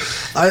 like...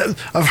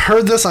 I've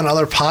heard this on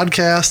other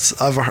podcasts.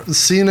 I've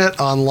seen it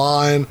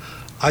online.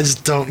 I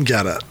just don't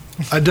get it.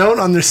 I don't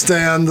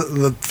understand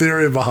the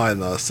theory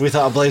behind this. We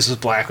thought Blaze was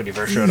black when he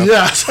first showed up.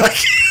 Yes,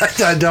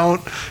 I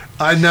don't.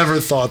 I never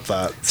thought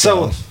that.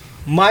 So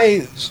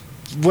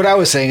what I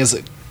was saying is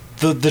that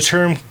the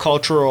term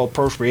cultural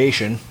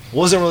appropriation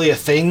wasn't really a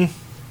thing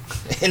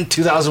in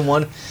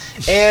 2001,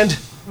 and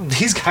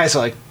these guys are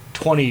like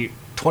 20,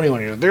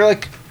 21 years. They're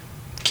like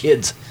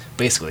kids,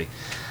 basically.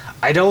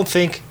 I don't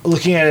think,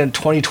 looking at it in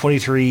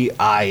 2023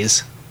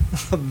 eyes,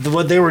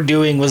 what they were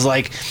doing was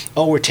like,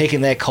 oh, we're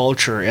taking that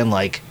culture and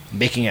like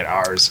making it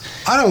ours.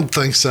 I don't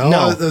think so.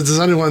 No. Does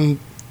anyone...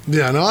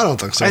 Yeah, no, I don't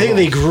think so. I think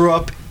they grew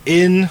up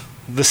in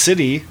the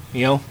city,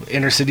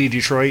 inner city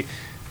Detroit,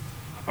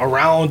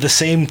 around the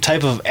same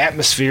type of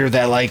atmosphere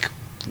that like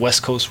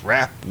West Coast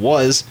rap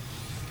was.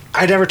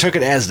 I never took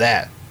it as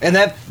that. And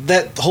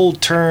that whole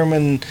term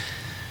and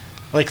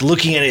like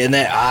looking at it in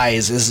that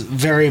eyes is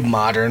very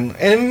modern.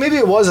 And maybe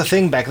it was a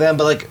thing back then,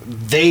 but like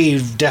they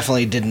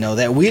definitely didn't know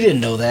that. We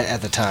didn't know that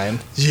at the time.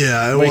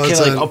 Yeah, it was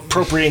wasn't... like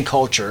appropriating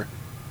culture.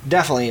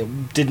 Definitely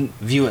didn't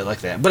view it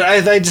like that. But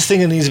I just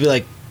think it needs to be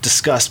like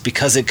discussed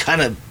because it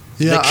kind of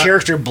the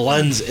character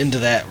blends into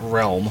that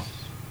realm.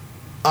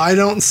 I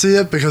don't see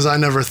it because I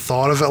never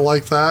thought of it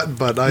like that,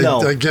 but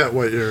I get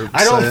what you're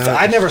saying.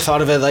 I never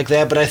thought of it like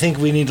that, but I think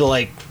we need to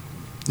like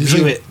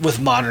view it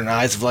with modern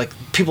eyes of like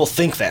people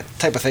think that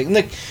type of thing. And,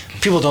 like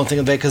people don't think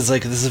of that because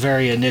like this is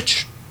very a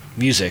niche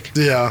music.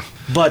 Yeah,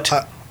 but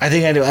I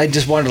think I do. I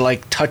just wanted to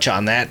like touch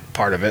on that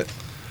part of it.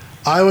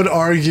 I would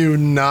argue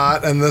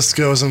not, and this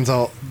goes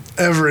into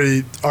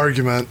every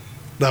argument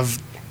of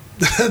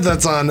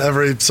that's on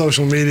every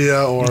social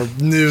media or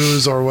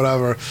news or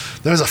whatever.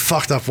 There's a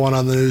fucked up one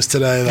on the news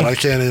today that I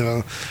can't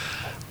even...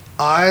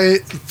 I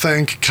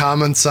think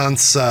common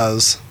sense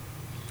says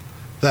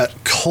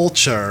that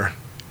culture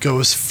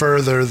goes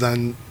further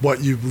than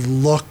what you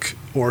look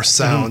or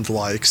sound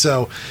like.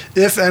 So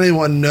if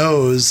anyone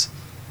knows,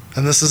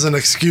 and this isn't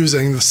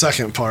excusing the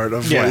second part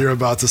of what you're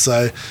about to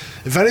say,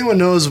 if anyone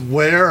knows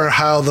where or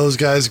how those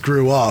guys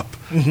grew up,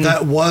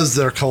 that was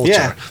their culture.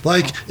 Yeah.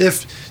 Like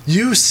if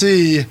you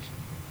see...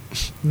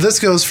 This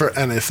goes for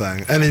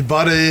anything,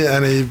 anybody,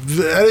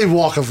 any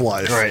walk of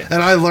life. Right.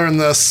 And I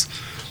learned this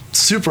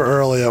super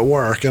early at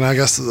work, and I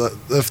guess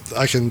if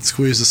I can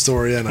squeeze the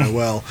story in, I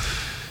will.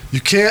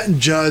 You can't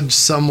judge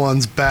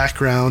someone's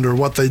background or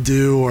what they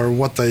do or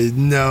what they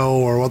know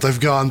or what they've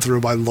gone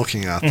through by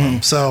looking at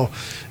them. So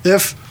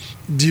if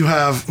you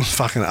have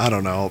I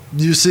don't know,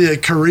 you see a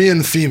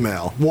Korean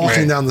female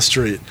walking down the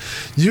street,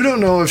 you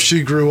don't know if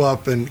she grew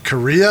up in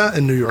Korea,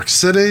 in New York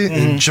City,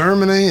 in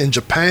Germany, in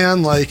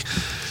Japan. Like,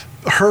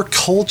 her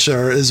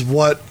culture is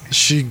what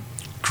she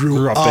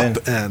grew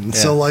up in. Yeah.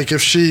 So like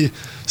if she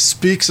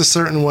speaks a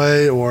certain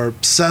way or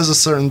says a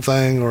certain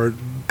thing or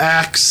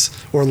acts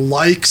or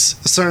likes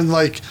a certain,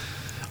 like,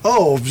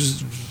 oh,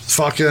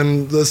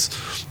 fucking this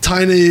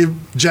tiny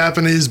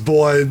Japanese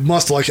boy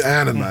must like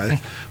anime.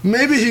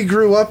 Maybe he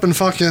grew up in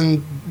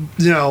fucking,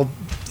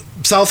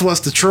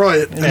 Southwest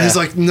Detroit and he's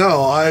like,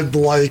 no, I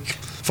like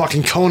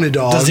fucking coney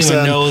dogs. Doesn't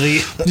even know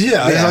the...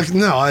 Yeah. Like,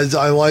 no,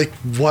 I like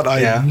what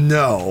I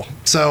know.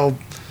 So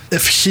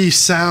if he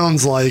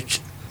sounds like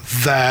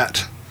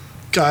that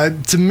guy,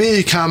 to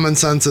me, common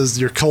sense is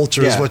your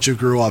culture is what you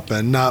grew up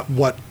in, not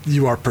what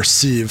you are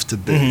perceived to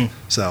be.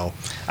 So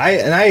I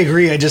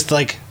agree. I just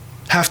like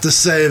have to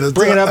say that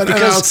bring it up an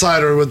because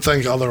outsider would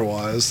think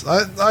otherwise.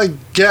 I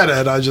get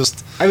it.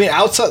 I mean,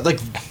 outside, like,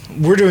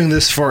 we're doing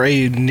this for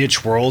a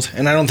niche world,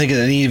 and I don't think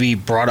it needs to be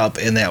brought up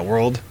in that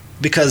world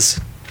because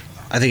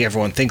I think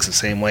everyone thinks the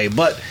same way,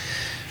 but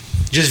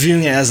just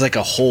viewing it as like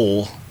a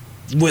whole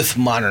with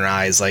modern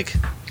eyes, like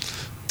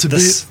to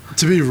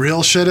be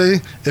real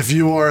shitty, if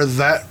you are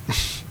that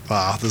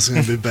wow, this is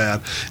gonna be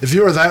bad. If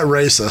you are that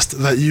racist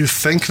that you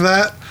think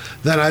that,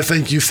 then I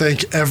think you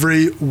think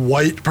every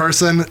white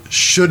person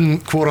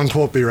shouldn't quote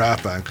unquote be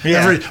rapping.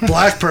 Yeah. Every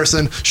black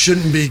person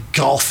shouldn't be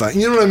golfing.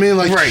 You know what I mean?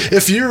 Like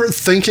if you're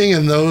thinking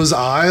in those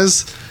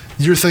eyes,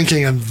 you're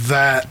thinking in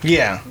that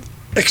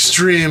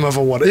extreme of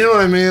a what, you know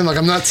what I mean? Like,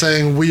 I'm not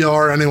saying we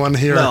are anyone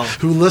here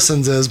who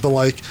listens is, but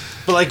like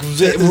we're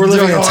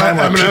living in a time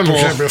where Eminem people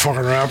can't be a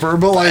fucking rapper,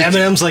 but like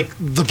Eminem's like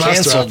the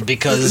canceled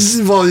because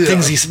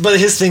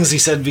things he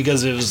said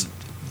because it was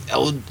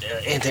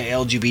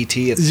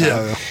anti-LGBT at the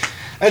time.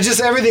 And just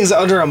everything's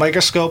under a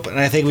microscope, and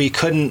I think we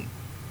couldn't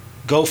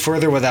go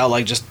further without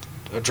like just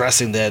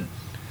addressing that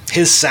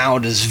his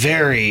sound is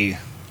very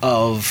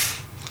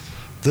of.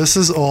 This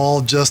is all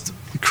just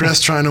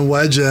Chris trying to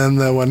wedge in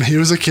that when he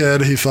was a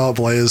kid, he thought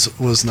Blaze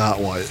was not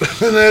white.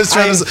 And then he's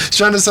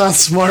trying to sound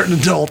smart and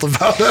adult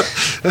about it.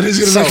 And he's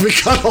going to make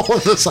me cut all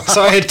of this out.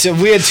 So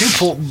we had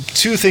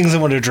two things I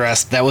wanted to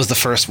address. That was the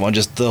first one,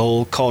 just the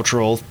whole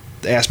cultural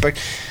aspect.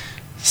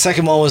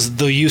 Second one was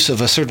the use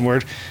of a certain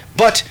word.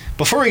 But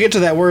before we get to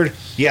that word,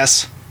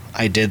 yes,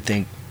 I did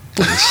think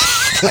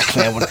Black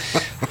Man,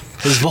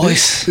 his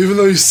voice. Even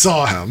though you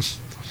saw him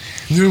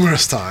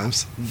numerous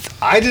times.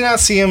 I did not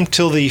see him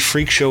till the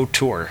Freak Show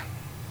tour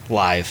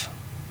live.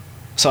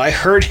 So I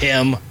heard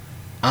him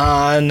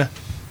on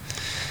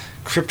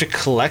Cryptic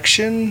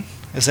Collection.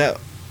 Is that?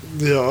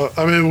 Yeah,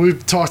 I mean,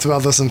 we've talked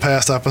about this in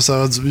past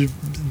episodes. We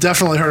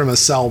definitely heard him as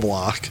Cell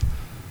Block.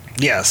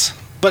 Yes.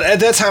 But at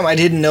that time, I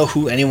didn't know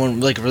who anyone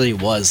like really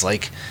was.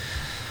 Like,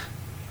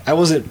 I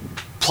wasn't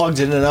plugged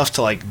in enough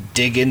to like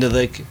dig into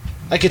the.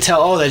 I could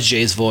tell, oh, that's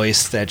Jay's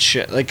voice, that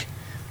shit. Like,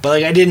 but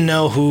like I didn't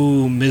know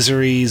who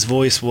Misery's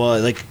voice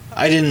was. Like,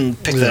 I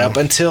didn't pick that up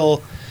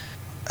until.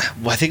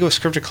 Well, I think it was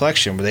Cryptic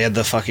Collection where they had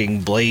the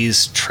fucking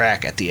Blaze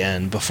track at the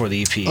end before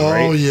the EP,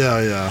 right? Oh,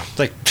 yeah.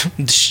 Like,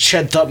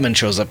 Chet Thupman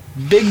shows up.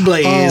 Big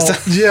Blaze.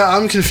 Oh, yeah,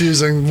 I'm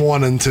confusing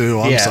 1 and 2.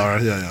 I'm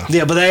sorry. Yeah.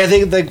 Yeah, but I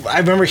think, like, I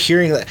remember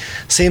hearing that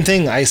same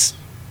thing.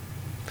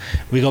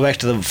 We go back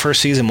to the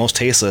first season, Most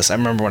Tasteless. I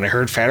remember when I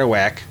heard Fatter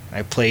Whack,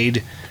 I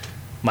played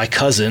my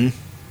cousin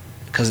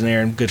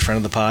Aaron, good friend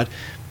of the pod,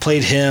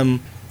 played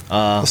him.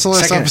 What's the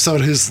last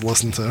episode he's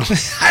listened to?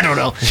 I don't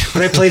know.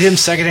 But I played him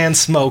Secondhand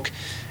Smoke.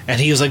 And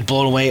he was like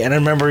blown away. And I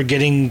remember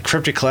getting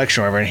Cryptic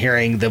Collection over and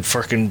hearing the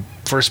fucking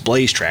first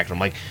Blaze track. And I'm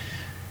like,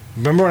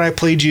 remember when I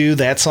played you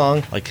that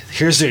song? Like,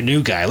 here's their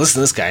new guy. Listen to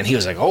this guy. And he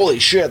was like, holy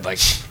shit. Like,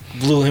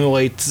 blew him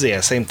away. Yeah,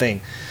 same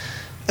thing.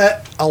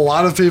 A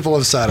lot of people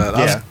have said it.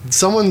 Yeah.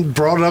 Someone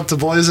brought it up to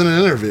Blaze in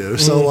an interview.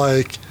 So,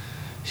 like,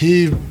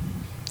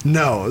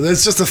 no,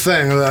 it's just a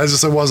thing.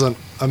 It wasn't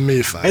a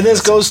me thing. And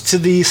this goes to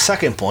the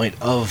second point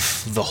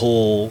of the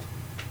whole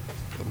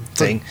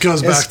thing. It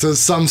goes back to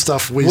some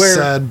stuff we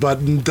said, but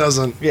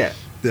doesn't. Yeah.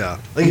 Yeah.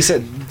 Like you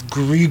said,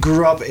 you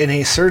grew up in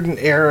a certain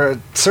era,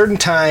 certain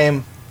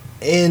time,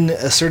 in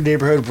a certain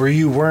neighborhood where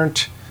you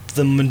weren't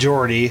the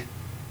majority,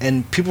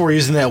 and people were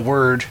using that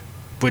word,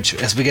 which,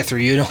 as we get through,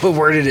 you know what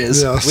word it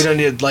is. Yes. We don't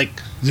need, like...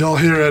 You'll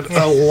hear it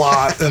a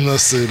lot in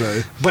this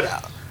CD.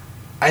 But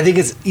I think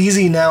it's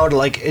easy now to,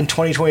 like, in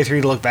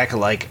 2023 to look back at,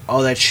 like,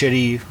 oh, that's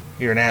shitty,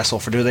 you're an asshole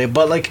for doing that.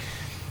 But, like...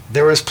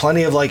 There was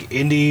plenty of, like,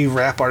 indie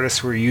rap artists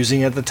who were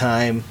using it at the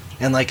time.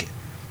 And, like,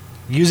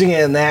 using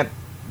it in that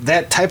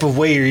type of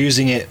way you're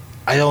using it,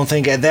 I don't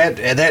think at that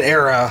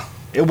era,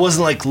 it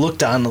wasn't, like,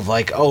 looked on of,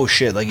 like, oh,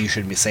 shit, like, you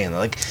shouldn't be saying that.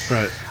 Like,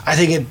 right. I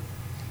think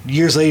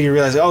years later you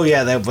realize, oh,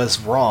 yeah, that was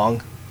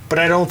wrong. But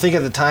I don't think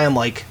at the time,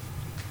 like,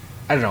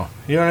 I don't know.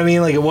 You know what I mean?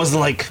 Like, it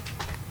wasn't, like...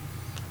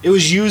 It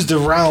was used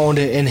around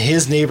in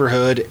his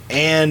neighborhood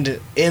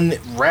and in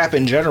rap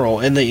in general,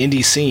 in the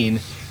indie scene,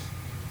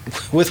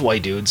 with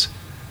white dudes.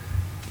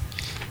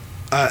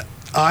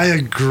 I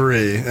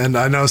agree, and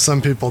I know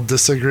some people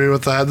disagree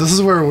with that. This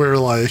is where we're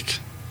like,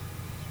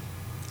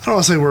 I don't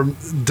want to say we're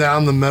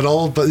down the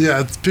middle, but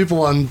yeah,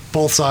 people on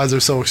both sides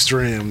are so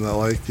extreme that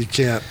like you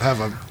can't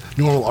have a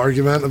normal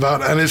argument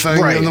about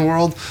anything in the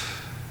world.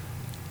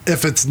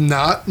 If it's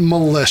not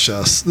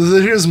malicious,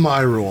 here's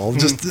my rule,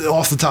 just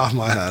off the top of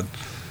my head.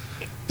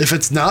 If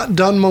it's not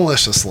done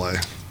maliciously,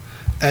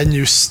 and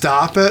you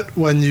stop it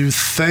when you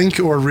think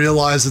or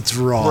realize it's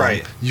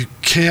wrong, you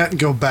can't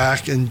go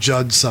back and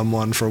judge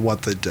someone for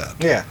what they did.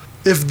 Yeah.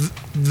 If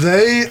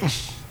they,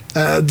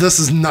 this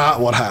is not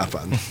what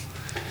happened.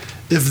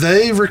 If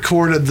they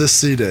recorded this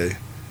CD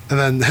and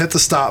then hit the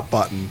stop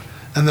button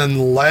and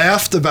then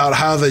laughed about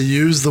how they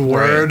used the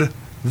word,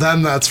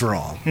 then that's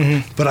wrong.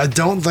 Mm-hmm. But I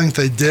don't think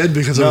they did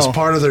because it was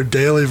part of their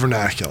daily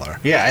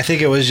vernacular. Yeah, I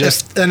think it was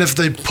just... If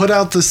they put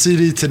out the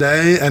CD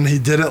today and he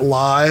did it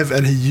live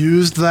and he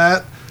used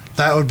that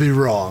would be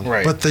wrong.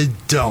 Right. But they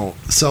don't.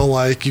 So,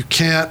 like, you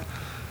can't...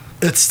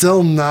 It's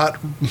still not...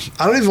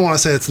 I don't even want to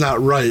say it's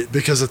not right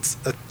because it's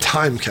a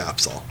time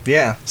capsule.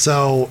 Yeah.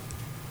 So,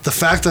 the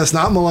fact that it's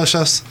not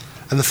malicious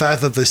and the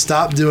fact that they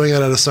stopped doing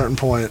it at a certain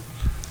point,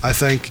 I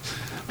think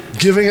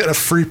giving it a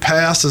free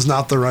pass is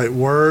not the right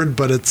word,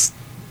 but it's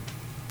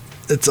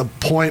a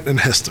point in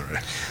history.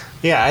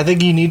 Yeah, I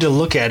think you need to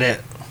look at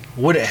it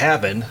when it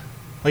happened.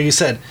 Like you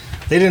said,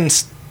 they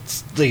didn't,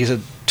 like you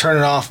said, turn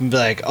it off and be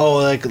like, oh,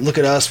 like, look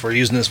at us, we're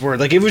using this word.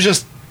 Like, it was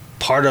just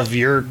part of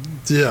your,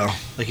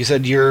 like you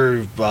said,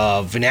 your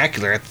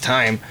vernacular at the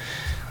time.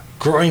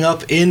 Growing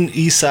up in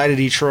east side of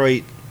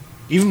Detroit,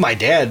 even my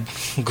dad,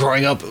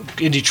 growing up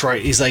in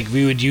Detroit, he's like,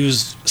 we would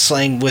use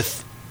slang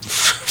with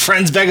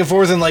friends back and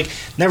forth and, like,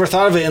 never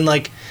thought of it in,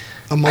 like,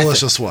 a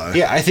malicious way.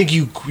 Yeah, I think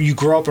you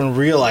grow up and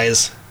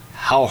realize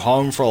how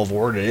harmful of a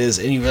word it is,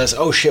 and you realize,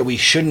 oh shit, we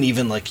shouldn't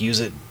even, like, use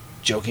it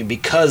joking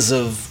because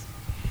of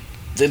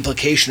the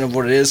implication of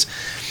what it is.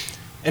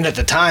 And at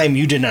the time,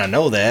 you did not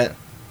know that.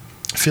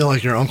 I feel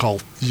like your uncle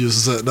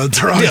uses it in a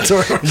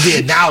derogatory way.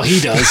 Yeah, now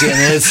he does, and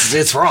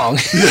it's wrong.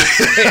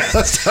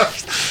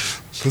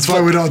 That's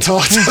why we don't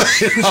talk to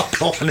your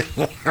uncle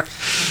anymore.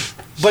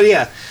 But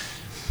yeah,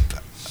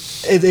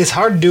 it's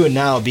hard to do it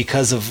now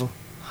because of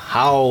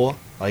how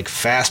like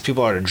fast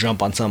people are to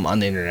jump on something on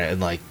the internet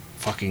and like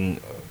fucking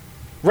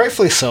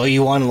rightfully so.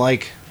 You want to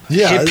like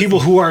hit people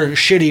who are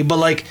shitty, but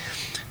like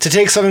to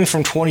take something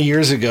from 20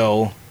 years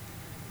ago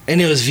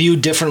and it was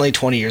viewed differently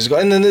 20 years ago,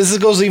 and then this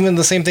goes even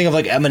the same thing of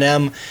like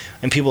Eminem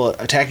and people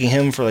attacking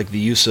him for like the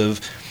use of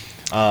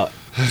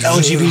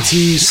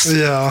LGBT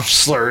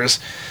slurs.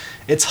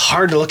 It's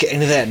hard to look at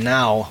any of that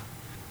now.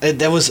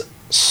 That was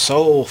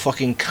so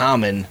fucking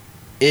common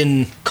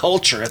in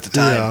culture at the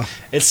time. Yeah.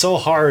 It's so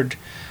hard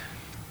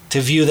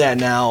to view that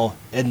now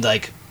and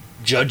like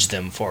judge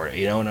them for it.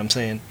 You know what I'm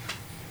saying?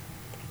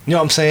 You know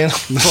what I'm saying?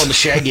 I'm pulling the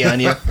Shaggy on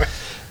you.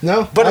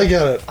 No, but I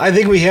get it. I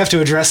think we have to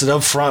address it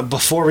up front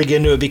before we get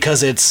into it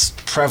because it's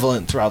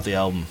prevalent throughout the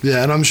album.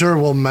 Yeah, and I'm sure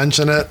we'll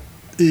mention it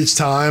each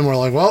time. We're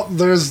like, well,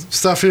 there's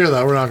stuff here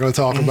that we're not going to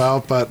talk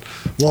about, but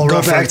we'll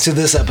go back to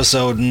this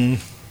episode and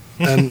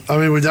I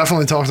mean, we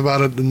definitely talked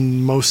about it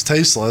in Most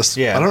Tasteless.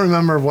 Yeah. I don't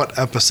remember what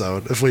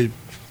episode. If we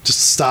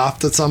just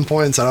stopped at some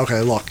point and said,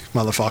 okay, look,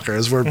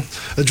 motherfuckers, we're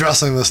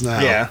addressing this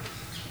now. Yeah.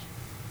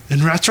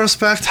 In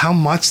retrospect, how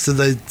much did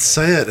they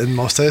say it in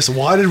Most Tasteless?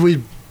 Why did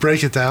we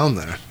break it down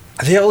there?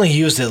 They only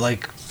used it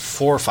like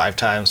 4 or 5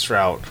 times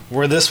throughout,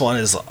 where this one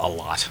is a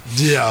lot.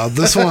 Yeah,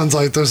 this one's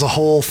like there's a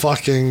whole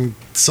fucking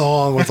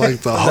song with like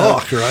the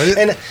hook, right?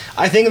 And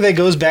I think that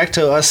goes back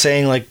to us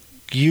saying like,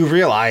 you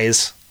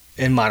realize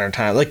in modern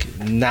time, like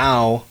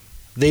now,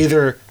 they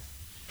either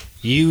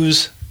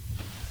use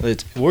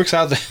it works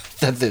out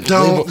that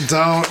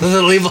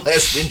the label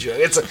has ninja.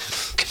 It's a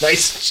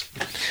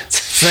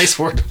nice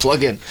word to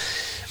plug in.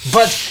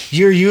 But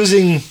you're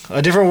using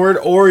a different word,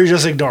 or you're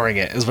just ignoring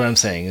it, is what I'm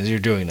saying, is you're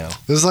doing now.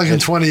 This is like in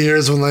 20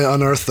 years when they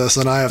unearth this,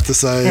 and I have to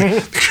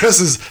say, Chris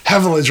is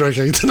heavily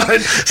drinking tonight.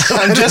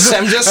 I'm just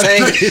saying.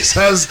 He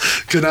says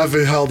could not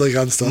be held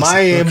against us.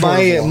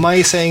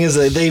 My saying is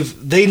that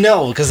they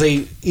know, because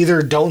they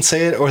either don't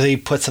say it or they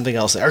put something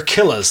else in. Or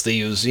killas they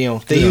use,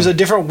 they use a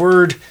different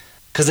word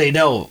because they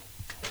know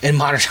in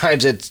modern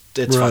times it's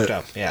fucked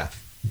up. Yeah.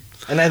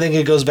 And I think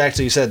it goes back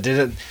to, you said,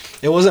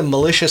 it wasn't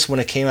malicious when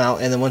it came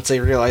out, and then once they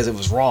realized it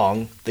was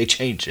wrong, they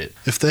changed it.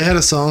 If they had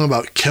a song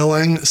about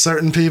killing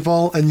certain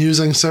people and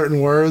using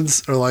certain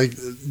words, or like,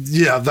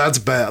 yeah, that's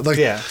bad. Like,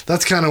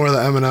 that's kind of where the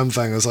Eminem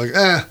thing is like,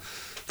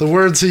 the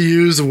words he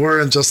used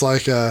weren't just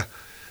like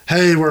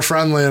hey, we're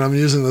friendly and I'm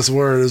using this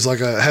word. It's like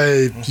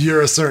hey,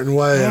 you're a certain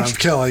way and I'm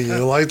killing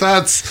you. Like,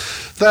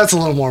 that's a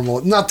little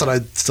more, not that I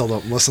still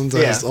don't listen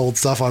to his old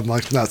stuff. I'm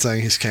like not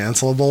saying he's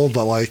cancelable,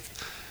 but like,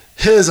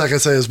 his, I could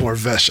say, is more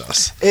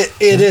vicious. It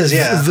is,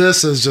 yeah.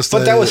 This is just.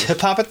 But that was hip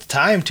hop at the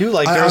time too.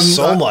 Like there's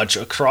so much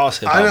across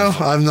hip hop. I know.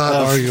 I'm not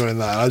arguing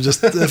that. I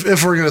just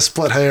if we're gonna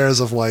split hairs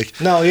of like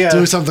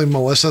doing something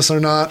malicious or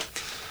not,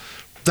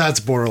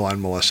 that's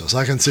borderline malicious.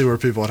 I can see where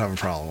people would have a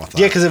problem with that.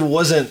 Yeah, because it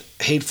wasn't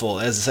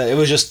hateful, as I said. It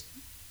was just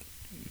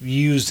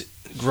used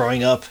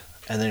growing up,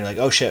 and then you're like,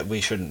 oh shit,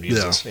 we shouldn't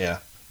use this. Yeah.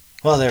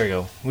 Well, there we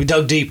go. We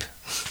dug deep.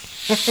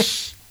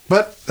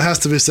 But it has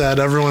to be said.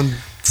 Everyone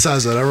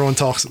says it. Everyone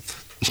talks.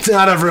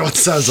 Not everyone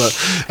says it.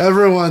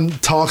 Everyone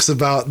talks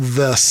about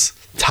this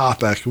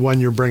topic when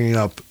you're bringing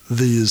up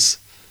these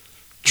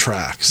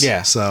tracks.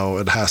 Yeah. So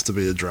it has to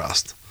be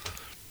addressed.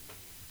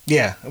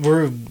 Yeah,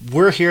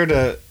 we're here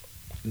to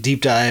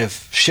deep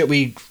dive shit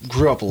we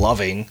grew up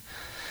loving,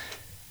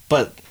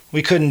 but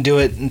we couldn't do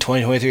it in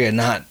 2023 and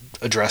not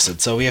address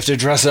it. So we have to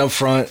address it up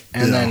front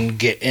and then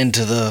get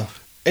into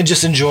and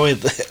just enjoy it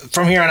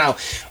from here on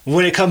out.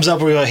 When it comes up,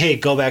 we're like, hey,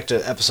 go back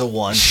to episode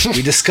 1.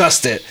 We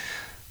discussed it.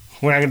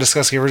 We're not going to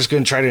discuss it. We're just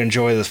going to try to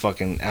enjoy this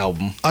fucking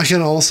album. I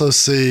can also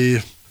see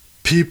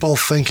people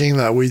thinking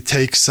that we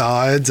take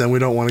sides and we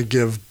don't want to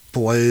give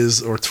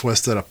Blaze or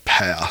Twisted a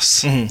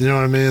pass. Mm-hmm. You know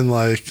what I mean?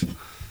 Like,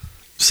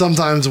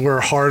 sometimes we're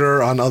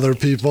harder on other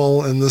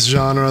people in this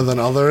genre than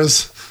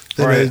others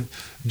in a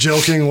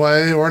joking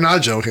way or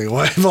not joking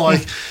way. But,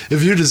 like,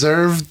 if you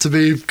deserve to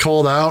be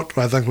called out,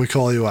 I think we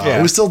call you out.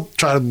 Yeah. We still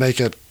try to make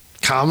it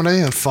comedy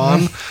and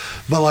fun,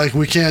 but, like,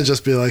 we can't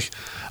just be like,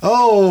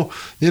 oh,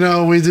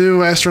 we do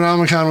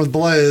Astronomicon with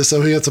Blaze,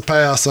 so he gets a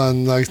pass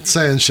on like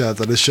saying shit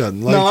that he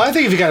shouldn't. Like, no, I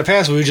think if you got a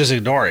pass, we would just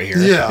ignore it here.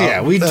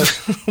 Yeah, we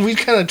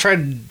kind of tried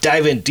to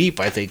dive in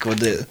deep. I think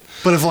with it.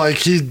 But if like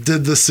he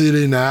did the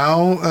CD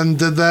now and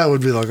did that,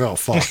 would be like, oh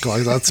fuck,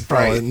 like that's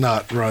probably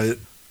not right.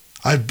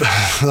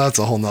 That's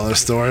a whole nother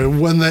story.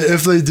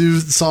 If they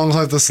do songs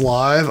like this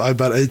live, I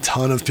bet a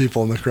ton of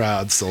people in the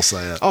crowd still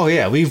say it. Oh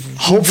yeah, we've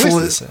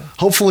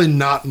hopefully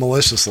not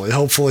maliciously.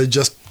 Hopefully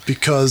just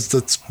because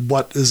that's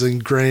what is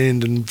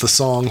ingrained in the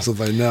songs that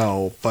they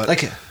know, but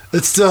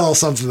it's still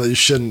something that you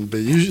shouldn't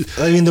be.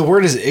 I mean, the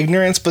word is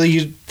ignorance, but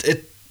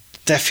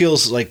that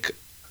feels like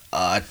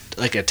a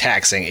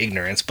taxing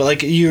ignorance. But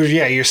like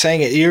you're saying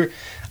it.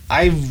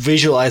 I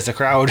visualize the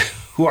crowd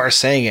who are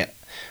saying it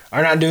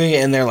are not doing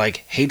it, and they're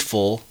like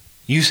hateful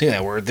using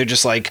that word. They're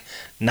just like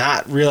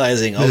not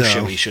realizing,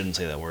 shit, we shouldn't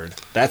say that word.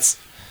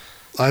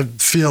 I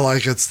feel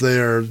like it's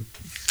they're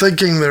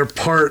thinking they're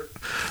part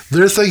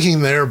they're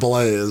thinking they're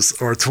Blaze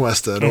or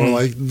Twisted, or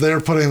like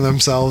they're putting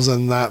themselves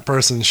in that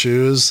person's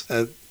shoes,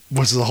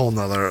 which is a whole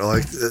nother.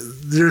 Like,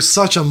 you're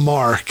such a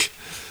mark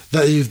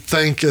that you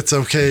think it's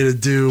okay to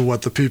do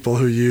what the people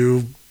who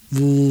you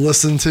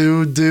listen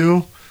to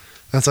do.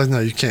 And it's like, no,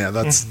 you can't.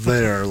 That's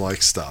their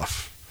like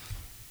stuff.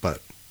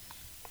 But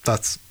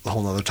that's a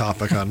whole nother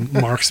topic on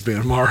marks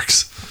being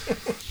marks.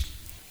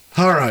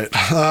 All right.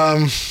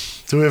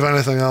 Do we have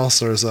anything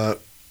else, or is that?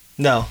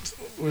 No.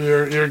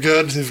 You're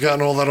good? You've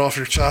gotten all that off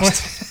your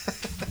chest?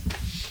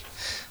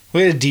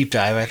 We had a deep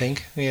dive, I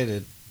think. We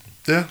had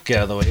to get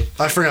out of the way.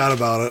 I forgot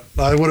about it.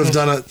 I would have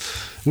done it.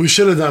 We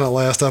should have done it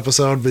last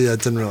episode, but yeah,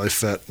 it didn't really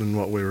fit in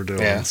what we were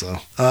doing. Yeah. So,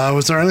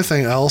 was there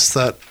anything else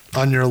that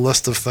on your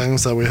list of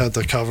things that we had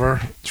to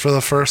cover for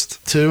the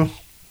first two?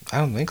 I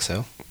don't think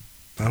so.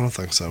 I don't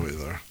think so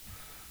either.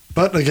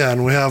 But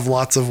again, we have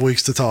lots of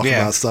weeks to talk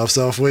about stuff.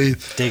 So if we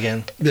dig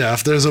in,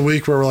 if there's a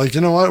week where we're like,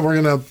 you know what, we're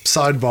gonna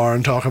sidebar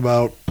and talk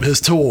about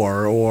his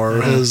tour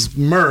or his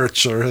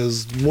merch or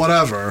his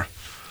whatever.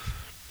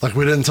 Like,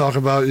 we didn't talk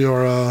about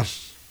your.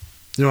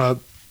 You want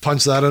to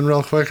punch that in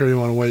real quick, or you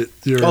want to wait?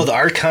 The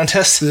art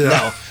contest?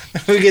 Yeah.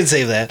 No, we can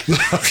save that.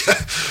 Okay.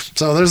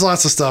 So there's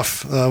lots of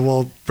stuff.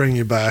 We'll bring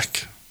you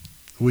back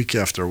week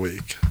after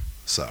week.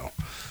 So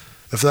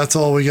if that's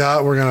all we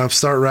got, we're gonna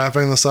start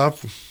wrapping this up.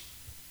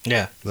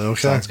 Yeah.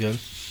 Okay. Sounds good.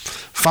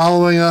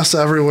 Following us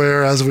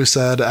everywhere, as we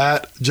said,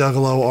 at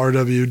Juggalo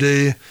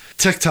RWD,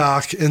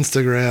 TikTok,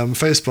 Instagram,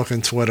 Facebook,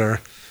 and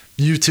Twitter,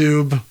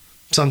 YouTube.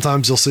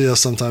 Sometimes you'll see us,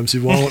 sometimes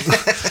you won't.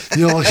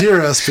 You'll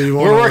hear us, but you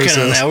won't. We're working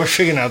on that. We're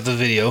figuring out the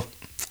video.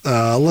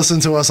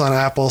 Listen to us on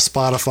Apple,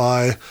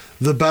 Spotify.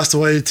 The best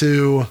way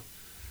to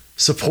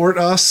support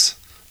us,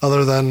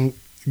 other than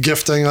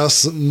gifting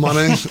us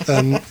money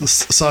and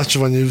such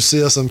when you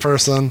see us in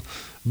person,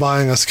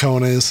 buying us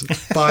conies,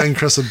 buying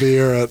Chris a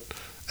beer at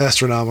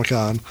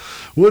Astronomicon,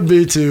 would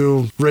be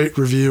to rate,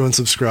 review, and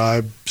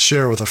subscribe,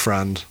 share with a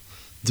friend,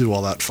 do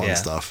all that fun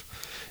stuff.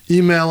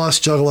 Email us,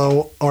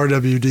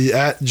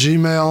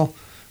 juggalorwd@gmail.com.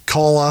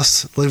 Call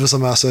us, leave us a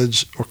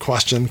message or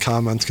question,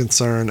 comment,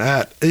 concern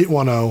at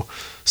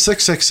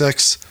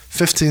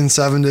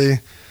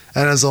 810-666-1570.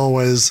 And as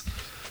always,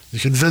 you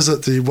can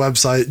visit the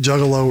website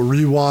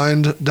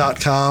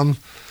juggalorewind.com.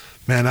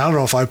 Man, I don't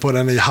know if I put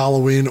any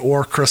Halloween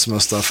or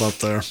Christmas stuff up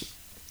there.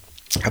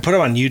 I put it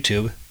on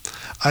YouTube.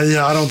 I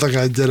don't think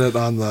I did it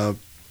on the...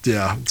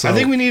 Yeah. So. I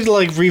think we need to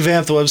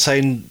revamp the website,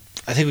 and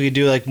I think we could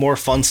do more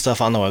fun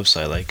stuff on the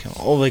website,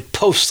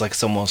 posts,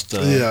 it's almost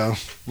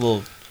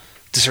little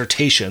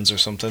dissertations or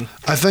something.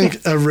 I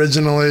think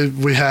originally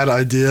we had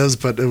ideas,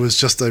 but it was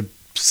just a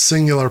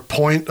singular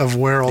point of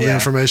where all the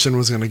information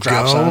was going to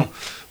go.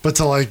 But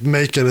to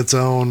make it its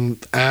own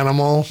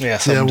animal,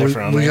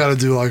 different. We got to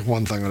do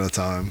one thing at a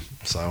time.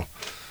 So,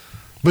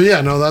 but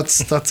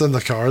that's in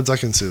the cards. I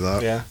can see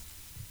that. Yeah.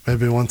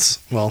 Maybe once.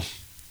 Well,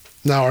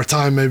 now our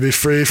time may be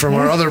free from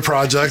our other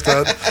project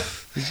that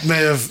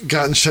may have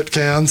gotten shit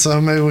canned, so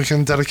maybe we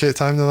can dedicate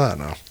time to that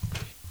now.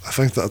 I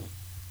think that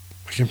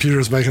the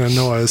computer's making a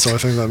noise, so I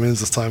think that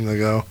means it's time to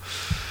go.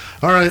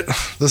 All right,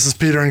 this is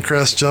Peter and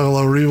Chris,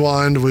 Juggalo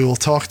Rewind. We will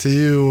talk to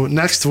you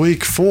next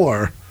week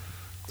for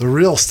the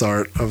real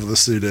start of the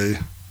CD.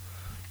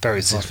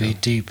 Buried 6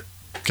 feet deep.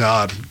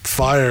 God,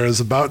 fire is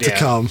about to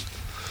come.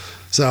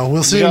 So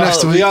we'll see you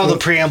next week. We got all the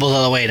preambles out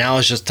of the way. Now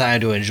it's just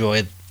time to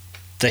enjoy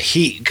the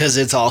heat, because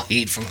it's all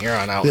heat from here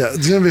on out. Yeah,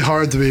 it's going to be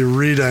hard to be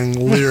reading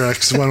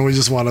lyrics when we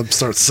just want to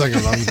start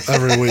singing them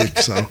every week.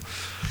 So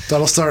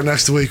that'll start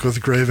next week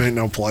with Grave Ain't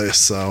No Place.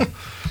 So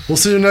we'll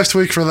see you next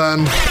week for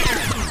then.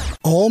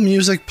 All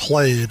music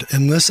played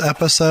in this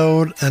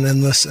episode and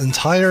in this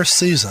entire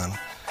season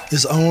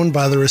is owned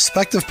by the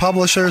respective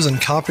publishers and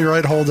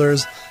copyright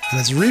holders, and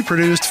is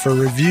reproduced for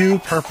review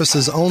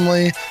purposes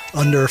only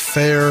under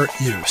fair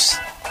use.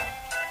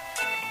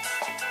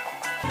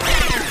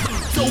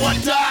 So I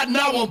died,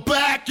 now I'm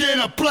back in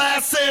a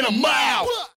blast in a mouth.